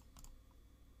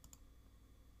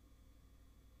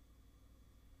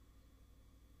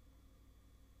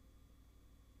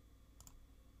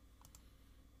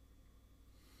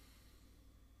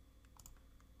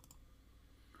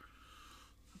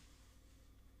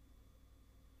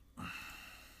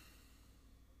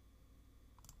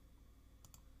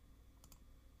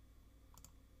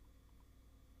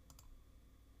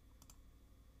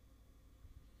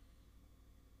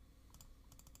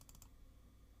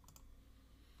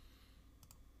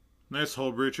 Nice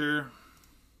Hull Breacher.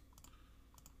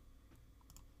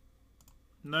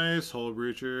 Nice Hull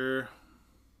Breacher.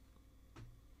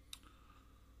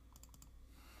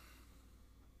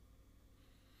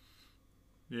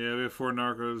 Yeah, we have 4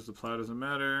 Narcos. The plow doesn't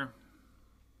matter.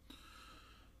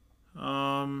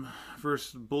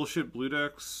 Versus bullshit blue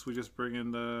decks, we just bring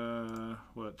in the,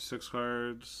 what, 6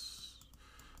 cards.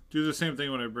 Do the same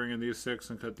thing when I bring in these 6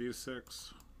 and cut these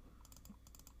 6.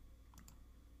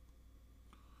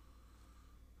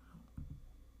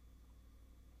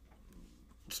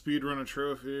 Speedrun a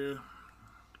trophy.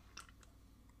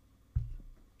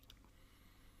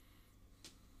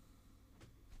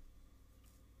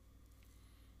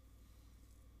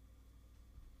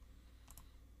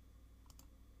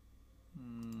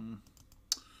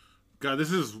 God,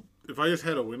 this is... If I just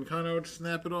had a win con, I would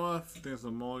snap it off. I think it's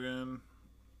a mulligan.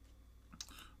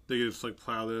 They could just, like,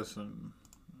 plow this and...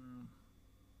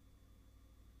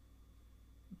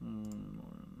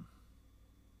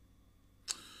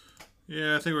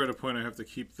 Yeah, I think we're at a point I have to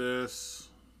keep this.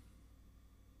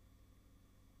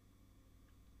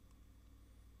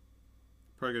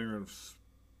 Probably getting rid of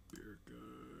Spear Good.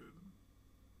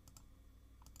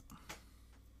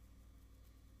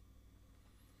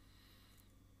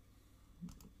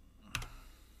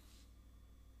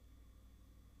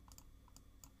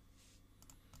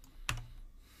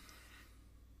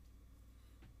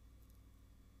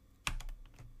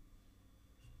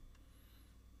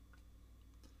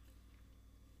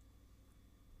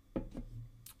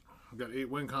 I've got 8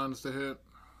 win cons to hit.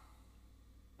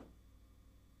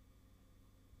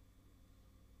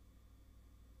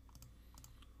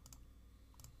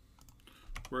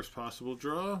 Worst possible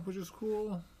draw, which is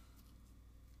cool.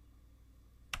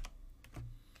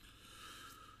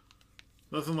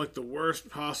 Nothing like the worst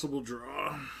possible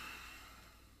draw.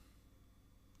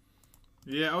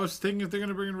 Yeah, I was thinking if they're going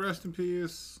to bring in Rest in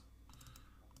Peace.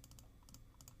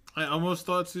 I almost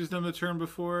thought seized them the turn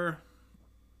before.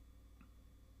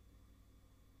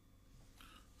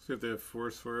 See if they have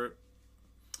force for it.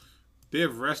 They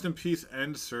have Rest in Peace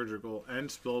and Surgical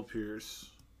and Spell Pierce.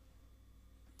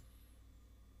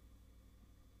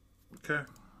 Okay,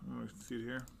 let me see it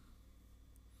here.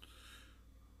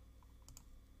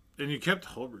 And you kept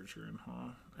Hull Breacher in, huh?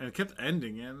 And it kept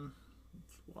ending in.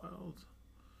 It's wild.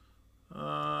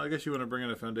 I guess you want to bring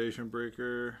in a Foundation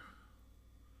Breaker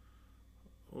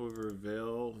over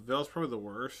Veil. Veil's probably the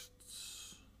worst.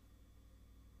 So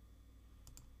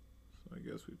I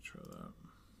guess we'd try that.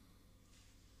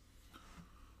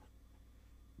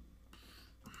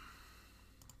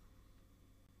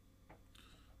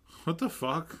 What the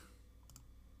fuck?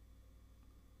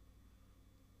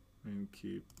 And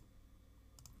keep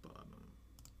bottom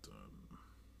done.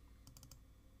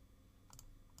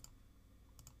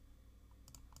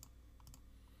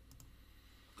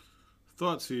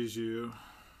 Thought sees you.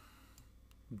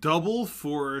 Double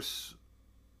force.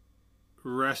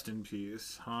 Rest in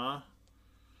Peace, huh?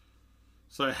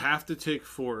 So I have to take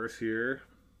force here.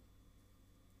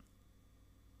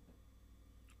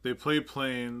 They play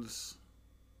planes.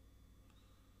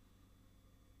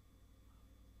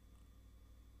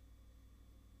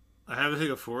 I have to take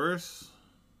a force?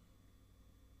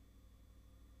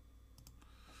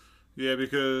 Yeah,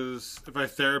 because if I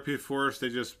therapy force, they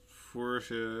just force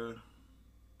you.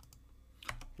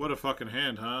 What a fucking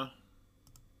hand, huh?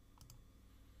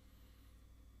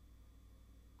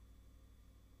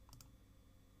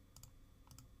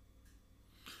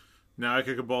 Now I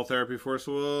kick a ball therapy force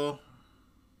will.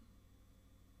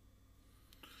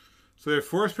 So they're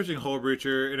force pitching Hull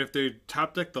Breacher, and if they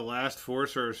top deck the last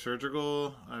force or a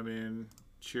surgical, I mean,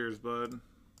 cheers, bud.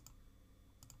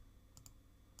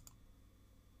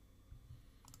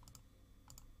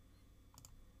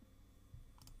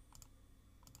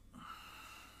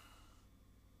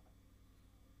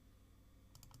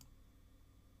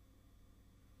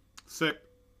 Sick.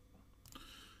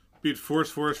 Beat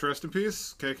Force, Rest in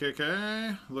Peace.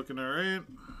 KKK. Looking alright.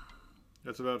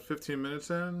 That's about 15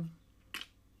 minutes in.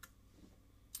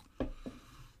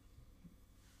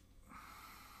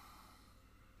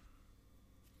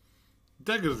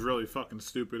 Deck is really fucking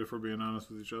stupid if we're being honest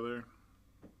with each other.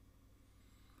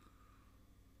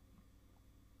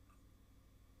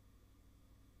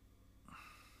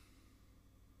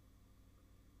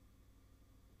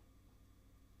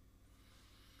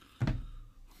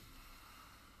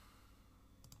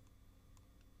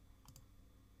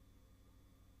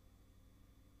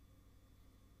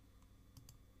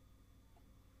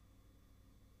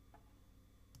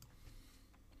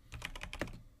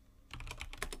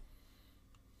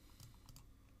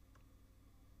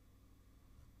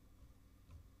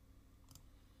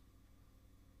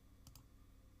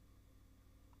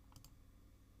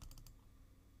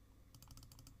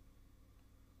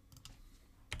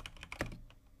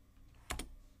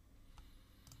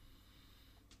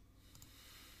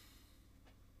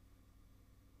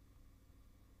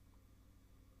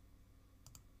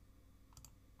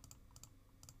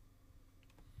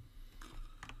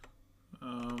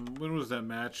 When was that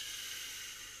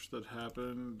match that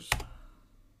happened?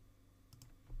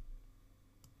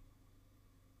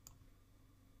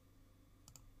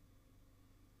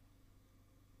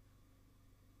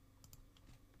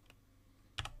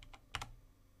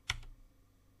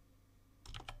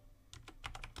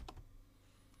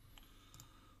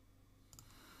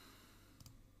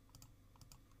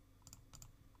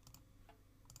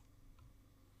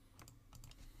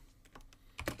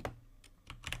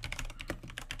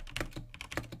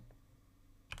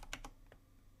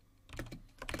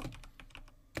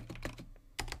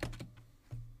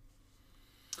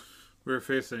 We're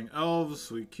facing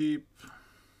Elves. We keep.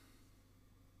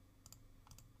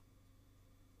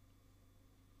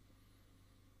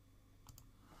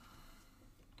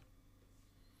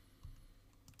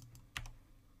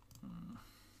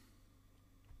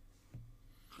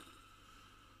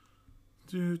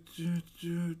 Do.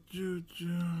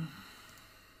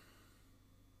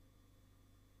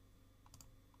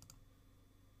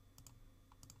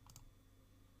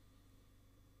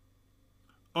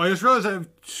 Oh, I just realized I have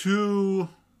 2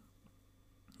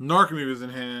 Narcomoebas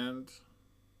in hand.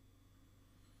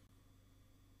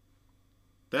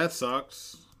 That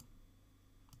sucks.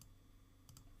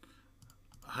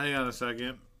 Hang on a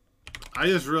second. I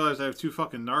just realized I have 2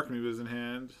 fucking Narcomoebas in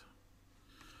hand.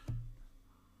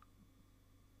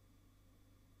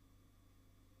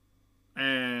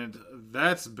 And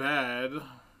that's bad.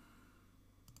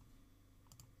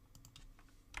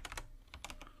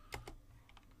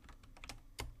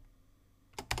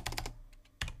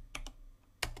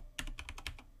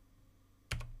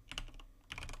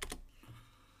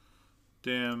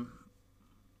 Damn.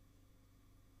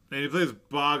 Man, he plays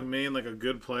Bog main like a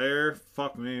good player.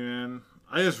 Fuck me, man.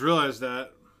 I just realized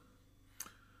that.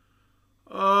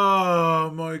 Oh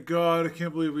my god, I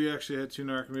can't believe we actually had 2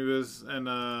 Narcomoebas. And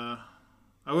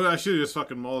I should have just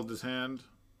fucking mauled this hand.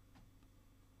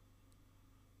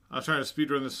 I was trying to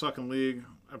speedrun this fucking league.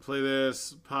 I play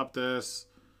this, pop this.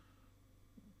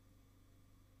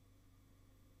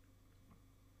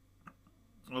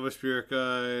 Elves Spirit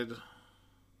Guide.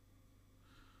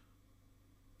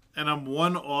 And I'm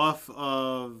 1 off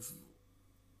of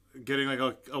getting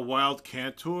like a wild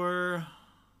Cantor.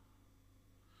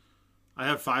 I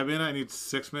have 5 mana. I need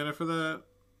 6 mana for that.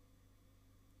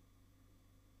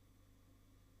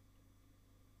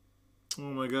 Oh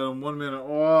my god, I'm 1 mana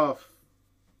off.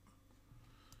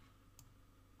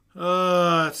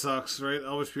 That sucks, right?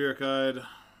 Elvish Spirit Guide,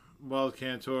 Wild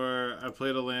Cantor. I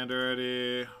played a land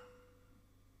already.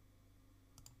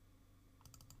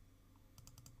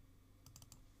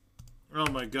 Oh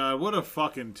my god, what a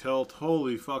fucking tilt.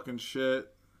 Holy fucking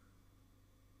shit.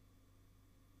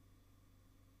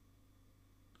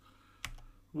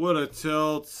 What a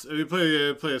tilt. If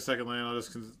you play a second lane, I'll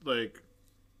just, like,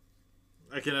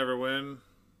 I can never win.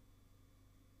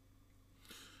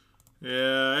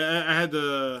 Yeah, I had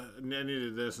to, I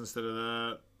needed this instead of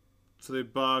that. So they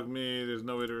bogged me. There's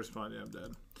no way to respond. Yeah, I'm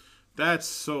dead. That's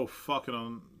so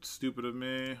fucking stupid of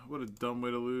me. What a dumb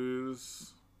way to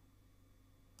lose.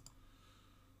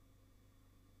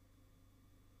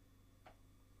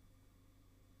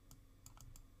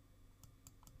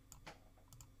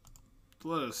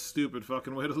 What a stupid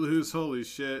fucking way to lose. Holy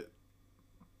shit.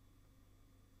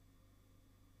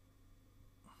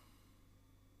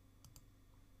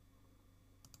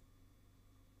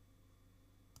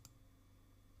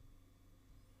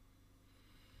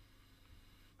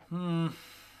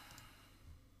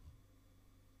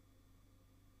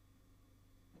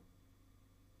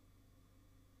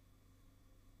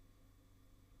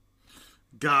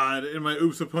 God, and my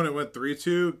oops opponent went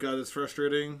 3-2. God, it's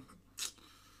frustrating.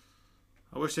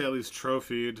 I wish they at least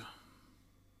trophied.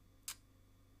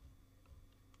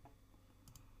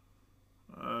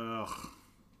 Ugh.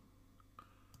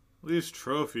 At least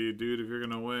trophy, dude, if you're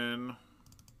gonna win.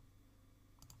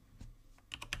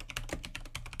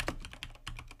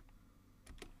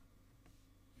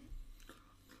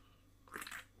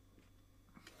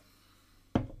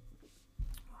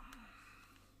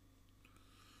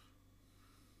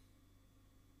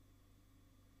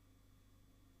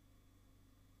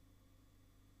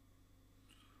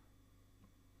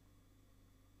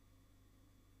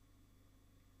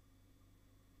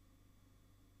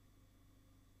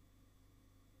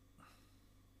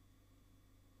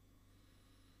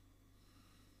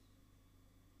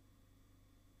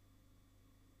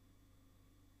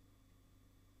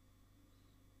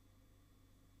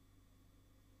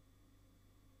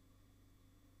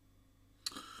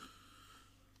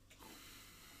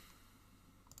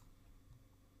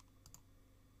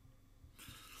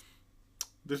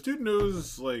 This dude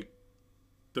knows, like,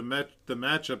 the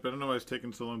matchup. I don't know why it's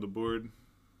taking so long to board.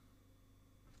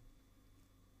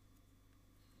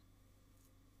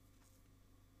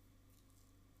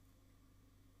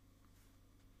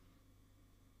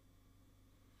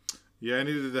 Yeah, I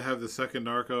needed to have the second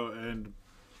Narco and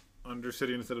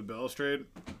Undercity instead of Balustrade.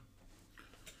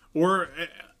 Or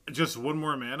just one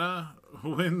more mana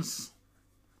wins.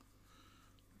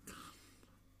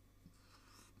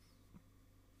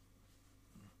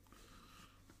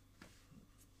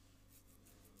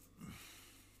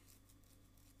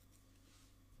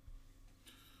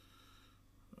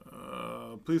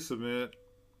 Please submit.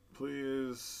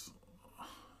 Please.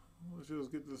 Let's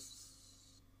just get this.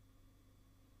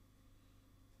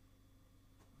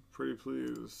 Pretty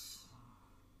please.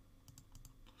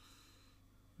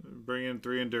 Bring in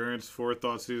 3 Endurance, 4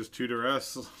 Thoughtseize, 2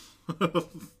 Duress.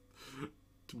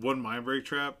 1 Mind Break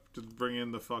Trap to bring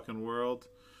in the fucking world.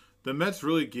 The Mets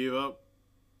really gave up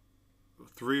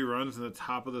 3 runs in the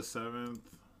top of the 7th.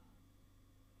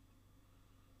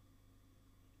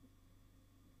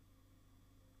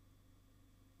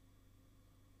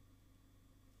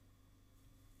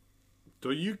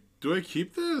 Do I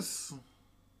keep this?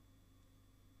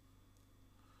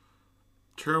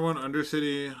 Turn 1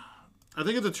 Undercity. I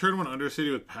think it's a turn 1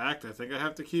 Undercity with Pact. I think I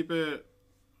have to keep it.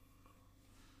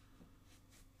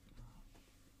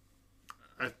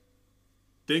 I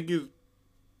think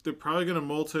they're probably going to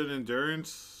Molten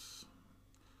Endurance.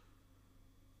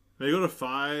 They go to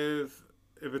 5.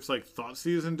 If it's like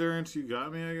Thoughtseize Endurance, you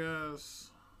got me, I guess.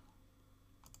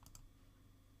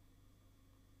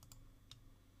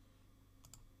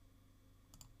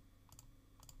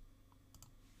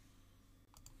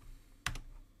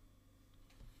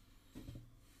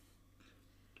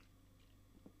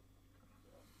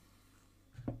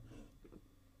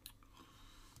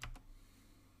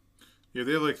 Yeah,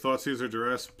 they have like Thoughtseize or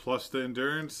Duress plus the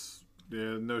Endurance.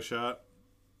 Yeah, no shot.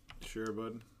 Sure,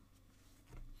 bud.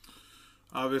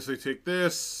 Obviously take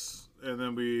this, and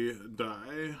then we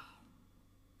die.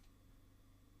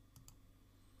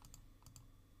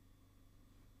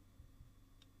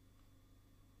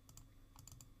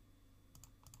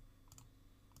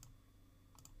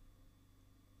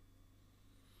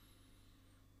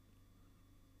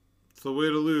 It's the way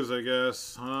to lose, I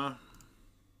guess, huh?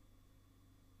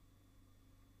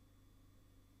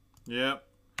 Yep.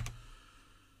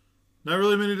 Not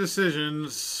really many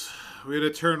decisions. We had a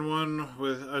turn 1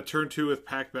 with a turn 2 with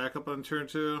Pack backup on turn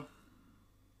 2.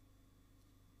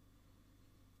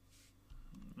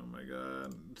 Oh my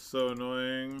god, it's so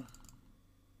annoying.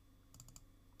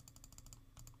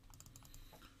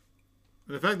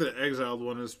 And the fact that exiled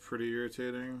one is pretty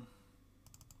irritating.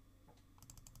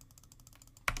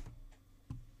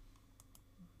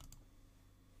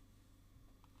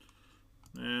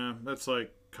 Yeah, that's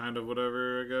like kind of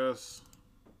whatever, I guess.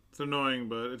 It's annoying,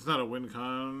 but it's not a win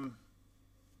con.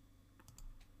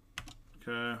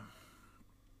 Okay.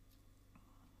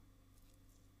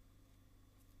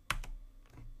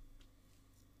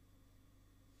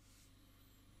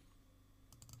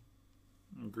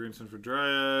 Greenson for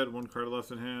Dryad. 1 card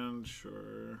left in hand.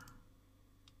 Sure.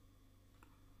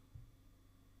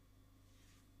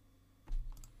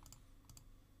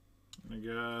 I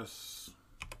guess.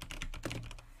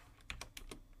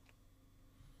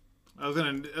 I was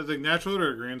like natural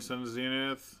or Greenson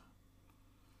Zenith.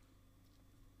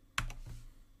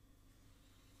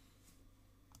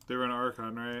 They run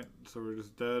Archon, right? So we're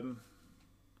just dead.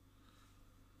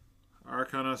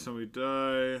 Archon us and we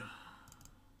die.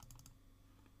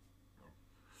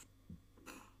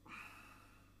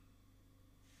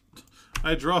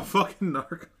 I draw fucking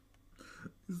Narc.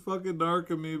 These fucking Narc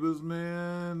amoebas,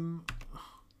 man.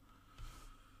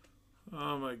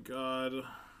 Oh my god.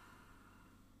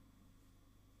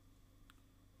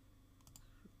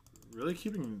 Really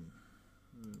keeping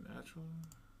natural?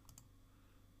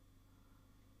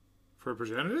 For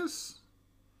Progenitus?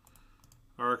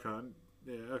 Archon.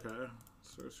 Yeah, okay.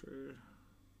 Sorcerer.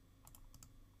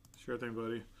 Sure thing,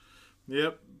 buddy.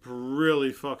 Yep.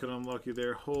 Really fucking unlucky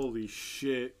there. Holy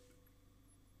shit.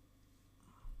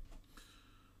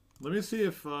 Let me see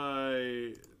if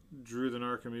I drew the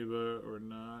Narc Amoeba or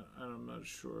not. I'm not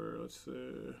sure. Let's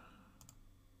see.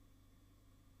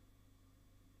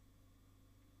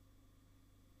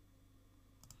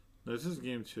 This is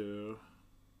game 2.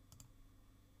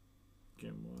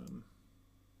 Game 1.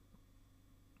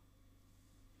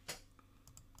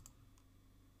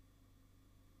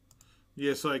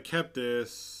 Yeah, so I kept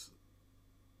this.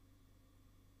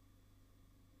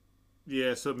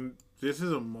 Yeah, so this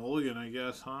is a mulligan, I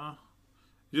guess, huh?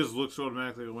 It just looks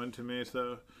automatically a win to me.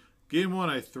 So game 1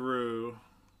 I threw.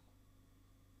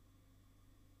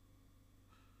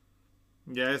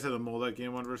 Yeah, I just had to mold that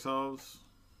game one versus Elves.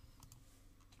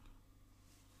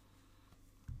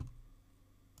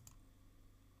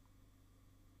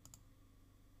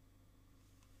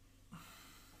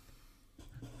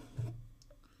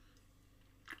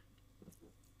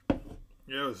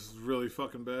 Yeah, it was really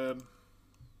fucking bad.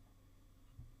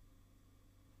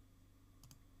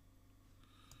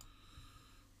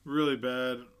 Really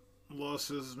bad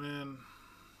losses, man.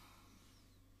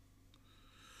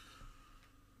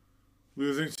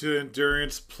 Losing to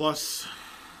Endurance plus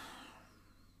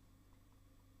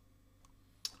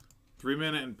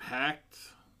 3-minute Impact.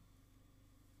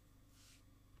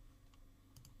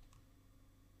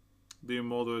 Being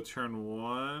molded at turn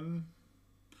 1.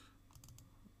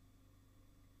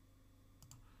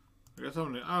 I guess I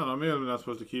don't know. Maybe I'm not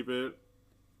supposed to keep it.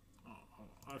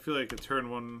 I feel like a turn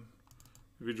 1,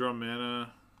 if you draw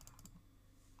mana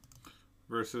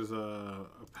versus a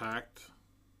Pact.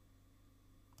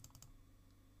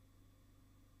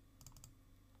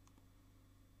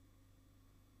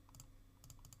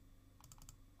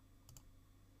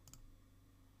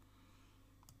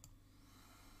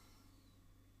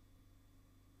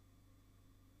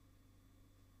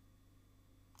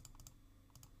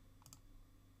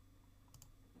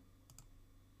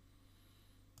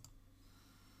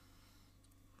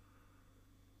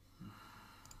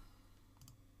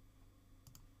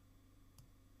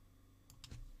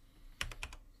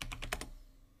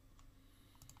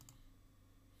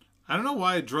 I don't know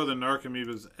why I draw the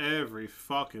Narcomoebas every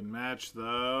fucking match,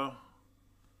 though.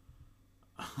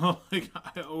 Like,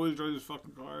 I always draw these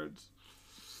fucking cards.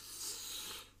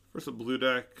 First a blue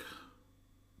deck.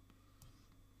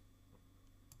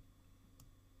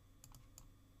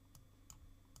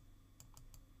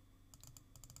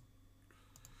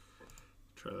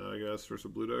 Try that, I guess, versus a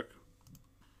blue deck.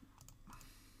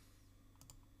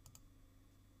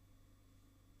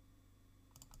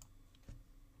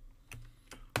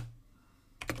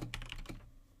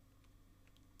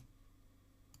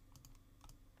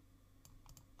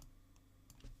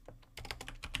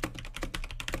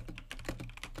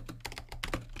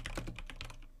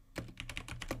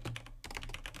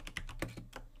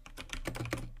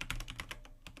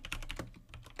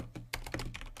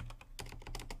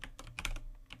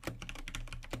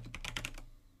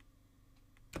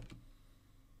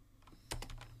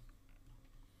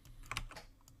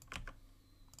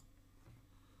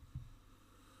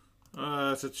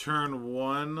 It's a turn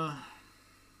 1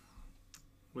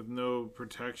 with no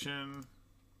protection.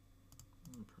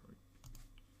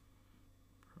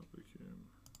 Probably can.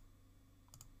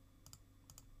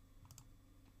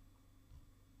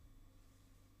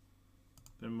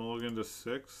 Then mulligan to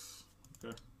 6.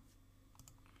 Okay.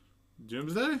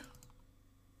 Doomsday?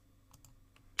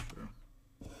 Sure.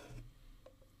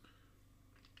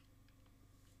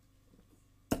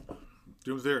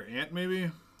 Doomsday or Ant,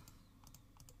 maybe?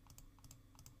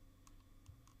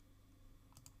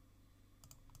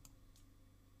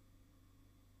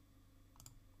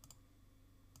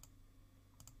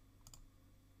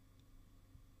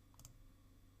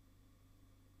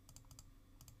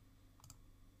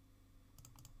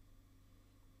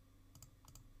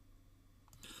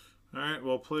 Alright,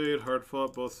 well played. Hard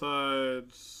fought both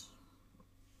sides.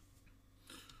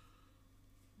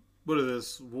 What is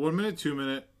this? 1 minute, 2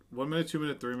 minute, 1 minute, 2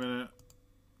 minute, 3 minute,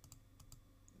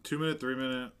 2 minute, 3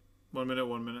 minute, 1 minute,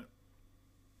 1 minute.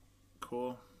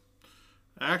 Cool.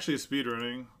 Actually,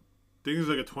 speedrunning. I think it's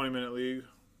like a 20-minute league.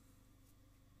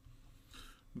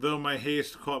 Though my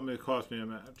haste cost me a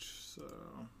match, so.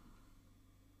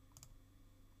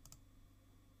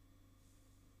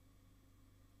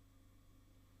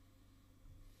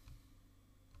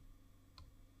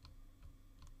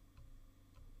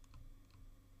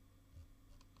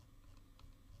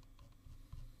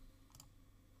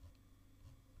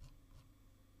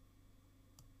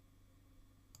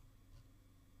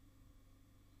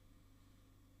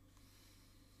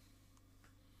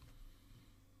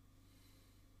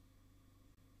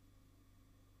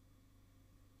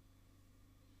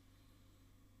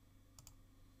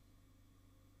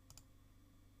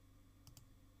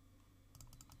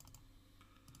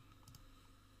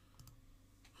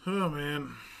 Oh,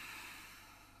 man.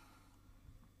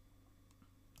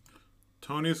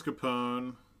 Tony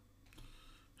Scapone.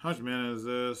 How much mana is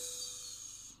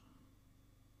this?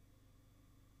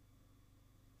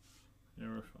 Yeah,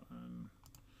 we're fine.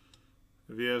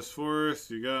 If he has force,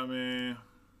 you got me.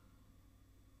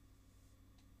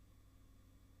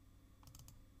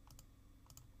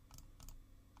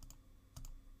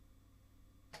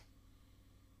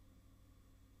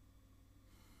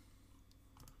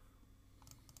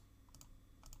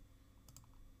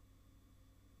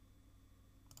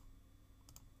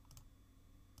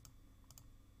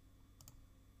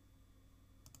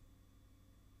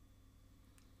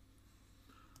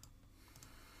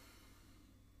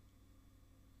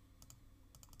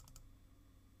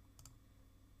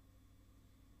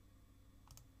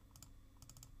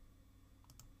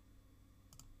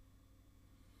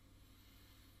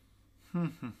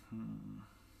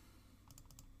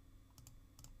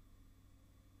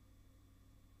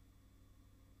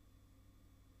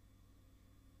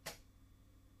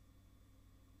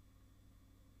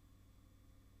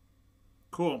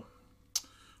 Cool.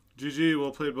 GG,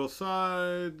 well played both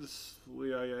sides.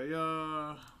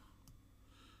 Yeah.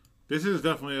 This is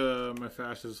definitely my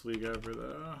fastest league ever,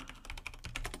 though.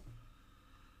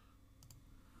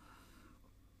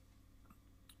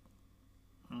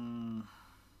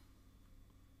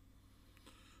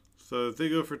 So if they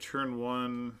go for turn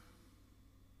 1,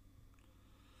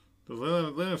 the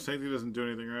Land of Sanctity doesn't do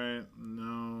anything, right?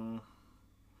 No.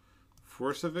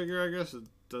 Force of Vigor, I guess it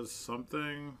does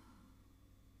something.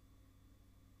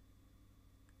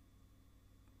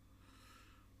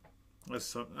 I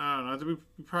don't know.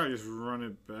 We probably just run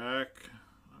it back.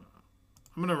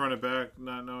 I'm gonna run it back,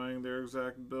 not knowing their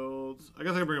exact builds. I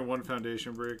guess I can bring in one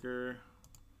Foundation Breaker.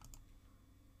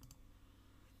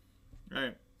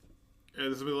 Alright. Yeah,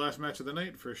 this will be the last match of the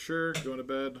night for sure. Going to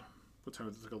bed. What time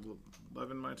is it? It's like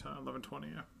 11 my time.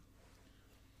 11:20,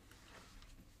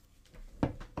 yeah.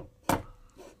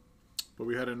 But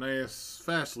we had a nice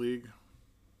fast league.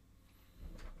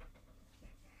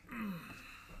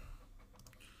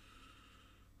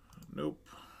 Nope.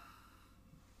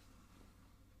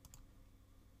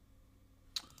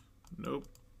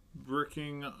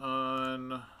 Bricking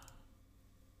on.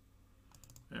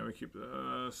 And we keep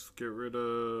this. Get rid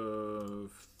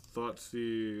of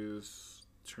Thoughtseize.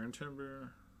 Turn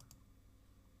Timber.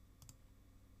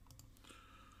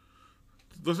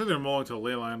 Looks like they're mulling to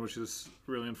Leyline, which is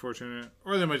really unfortunate.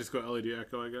 Or they might just go LED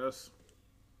Echo, I guess.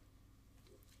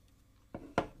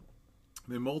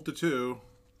 They mulled to 2.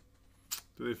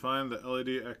 Do they find the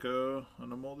LED Echo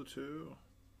on a mull to 2?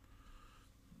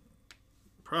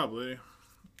 Probably.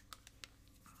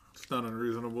 It's not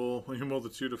unreasonable when you mull to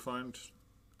 2 to find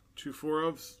 2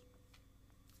 4-ofs.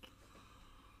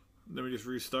 Then we just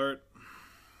restart.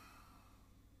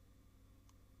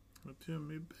 Up to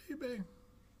me, baby.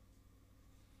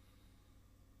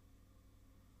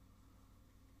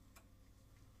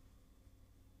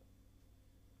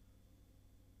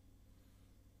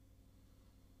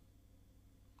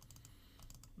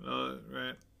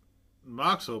 Right.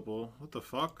 Mox Opal? What the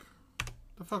fuck?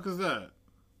 The fuck is that?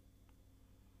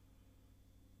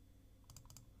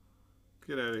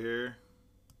 Get out of here.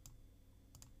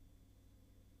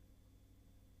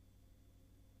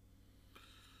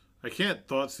 I can't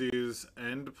Thoughtseize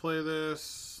and play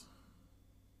this.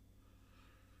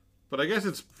 But I guess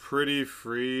it's pretty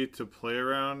free to play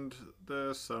around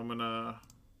this, so I'm gonna...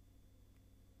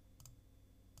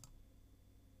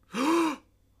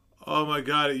 Oh my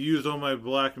god, it used all my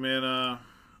black mana.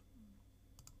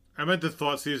 I meant to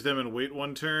Thoughtseize them and wait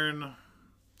 1 turn.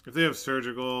 If they have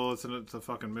Surgical, it's a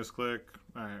fucking misclick.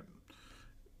 Alright.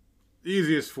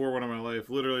 Easiest 4-1 of my life.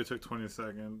 Literally took 20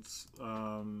 seconds.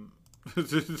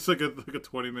 It's like a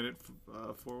 20-minute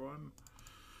 4-1.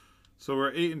 So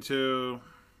we're 8-2.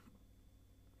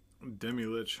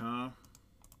 Demi-Lich, huh?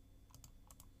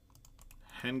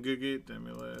 Hengagate,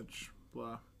 Demi-Lich,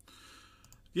 blah.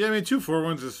 Yeah, I mean 2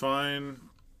 4-1s is fine.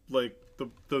 Like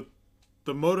the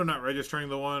Moto not registering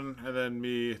the one, and then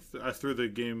I threw the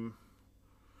game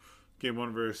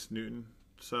 1 versus Newton.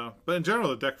 So, but in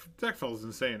general, the deck felt is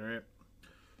insane, right?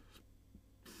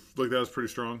 Like that was pretty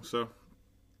strong. So,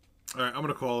 all right, I'm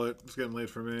gonna call it. It's getting late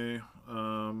for me.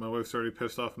 My wife's already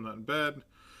pissed off I'm not in bed.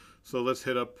 So let's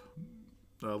hit up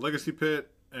Legacy Pit,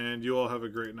 and you all have a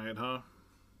great night, huh?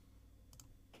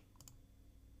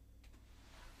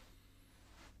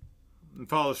 And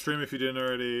follow the stream if you didn't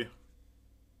already.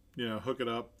 You know, hook it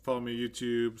up. Follow me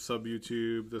YouTube, sub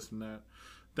YouTube, this and that.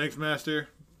 Thanks, Master.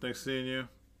 Thanks seeing you.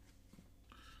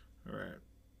 All right.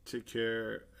 Take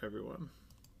care, everyone.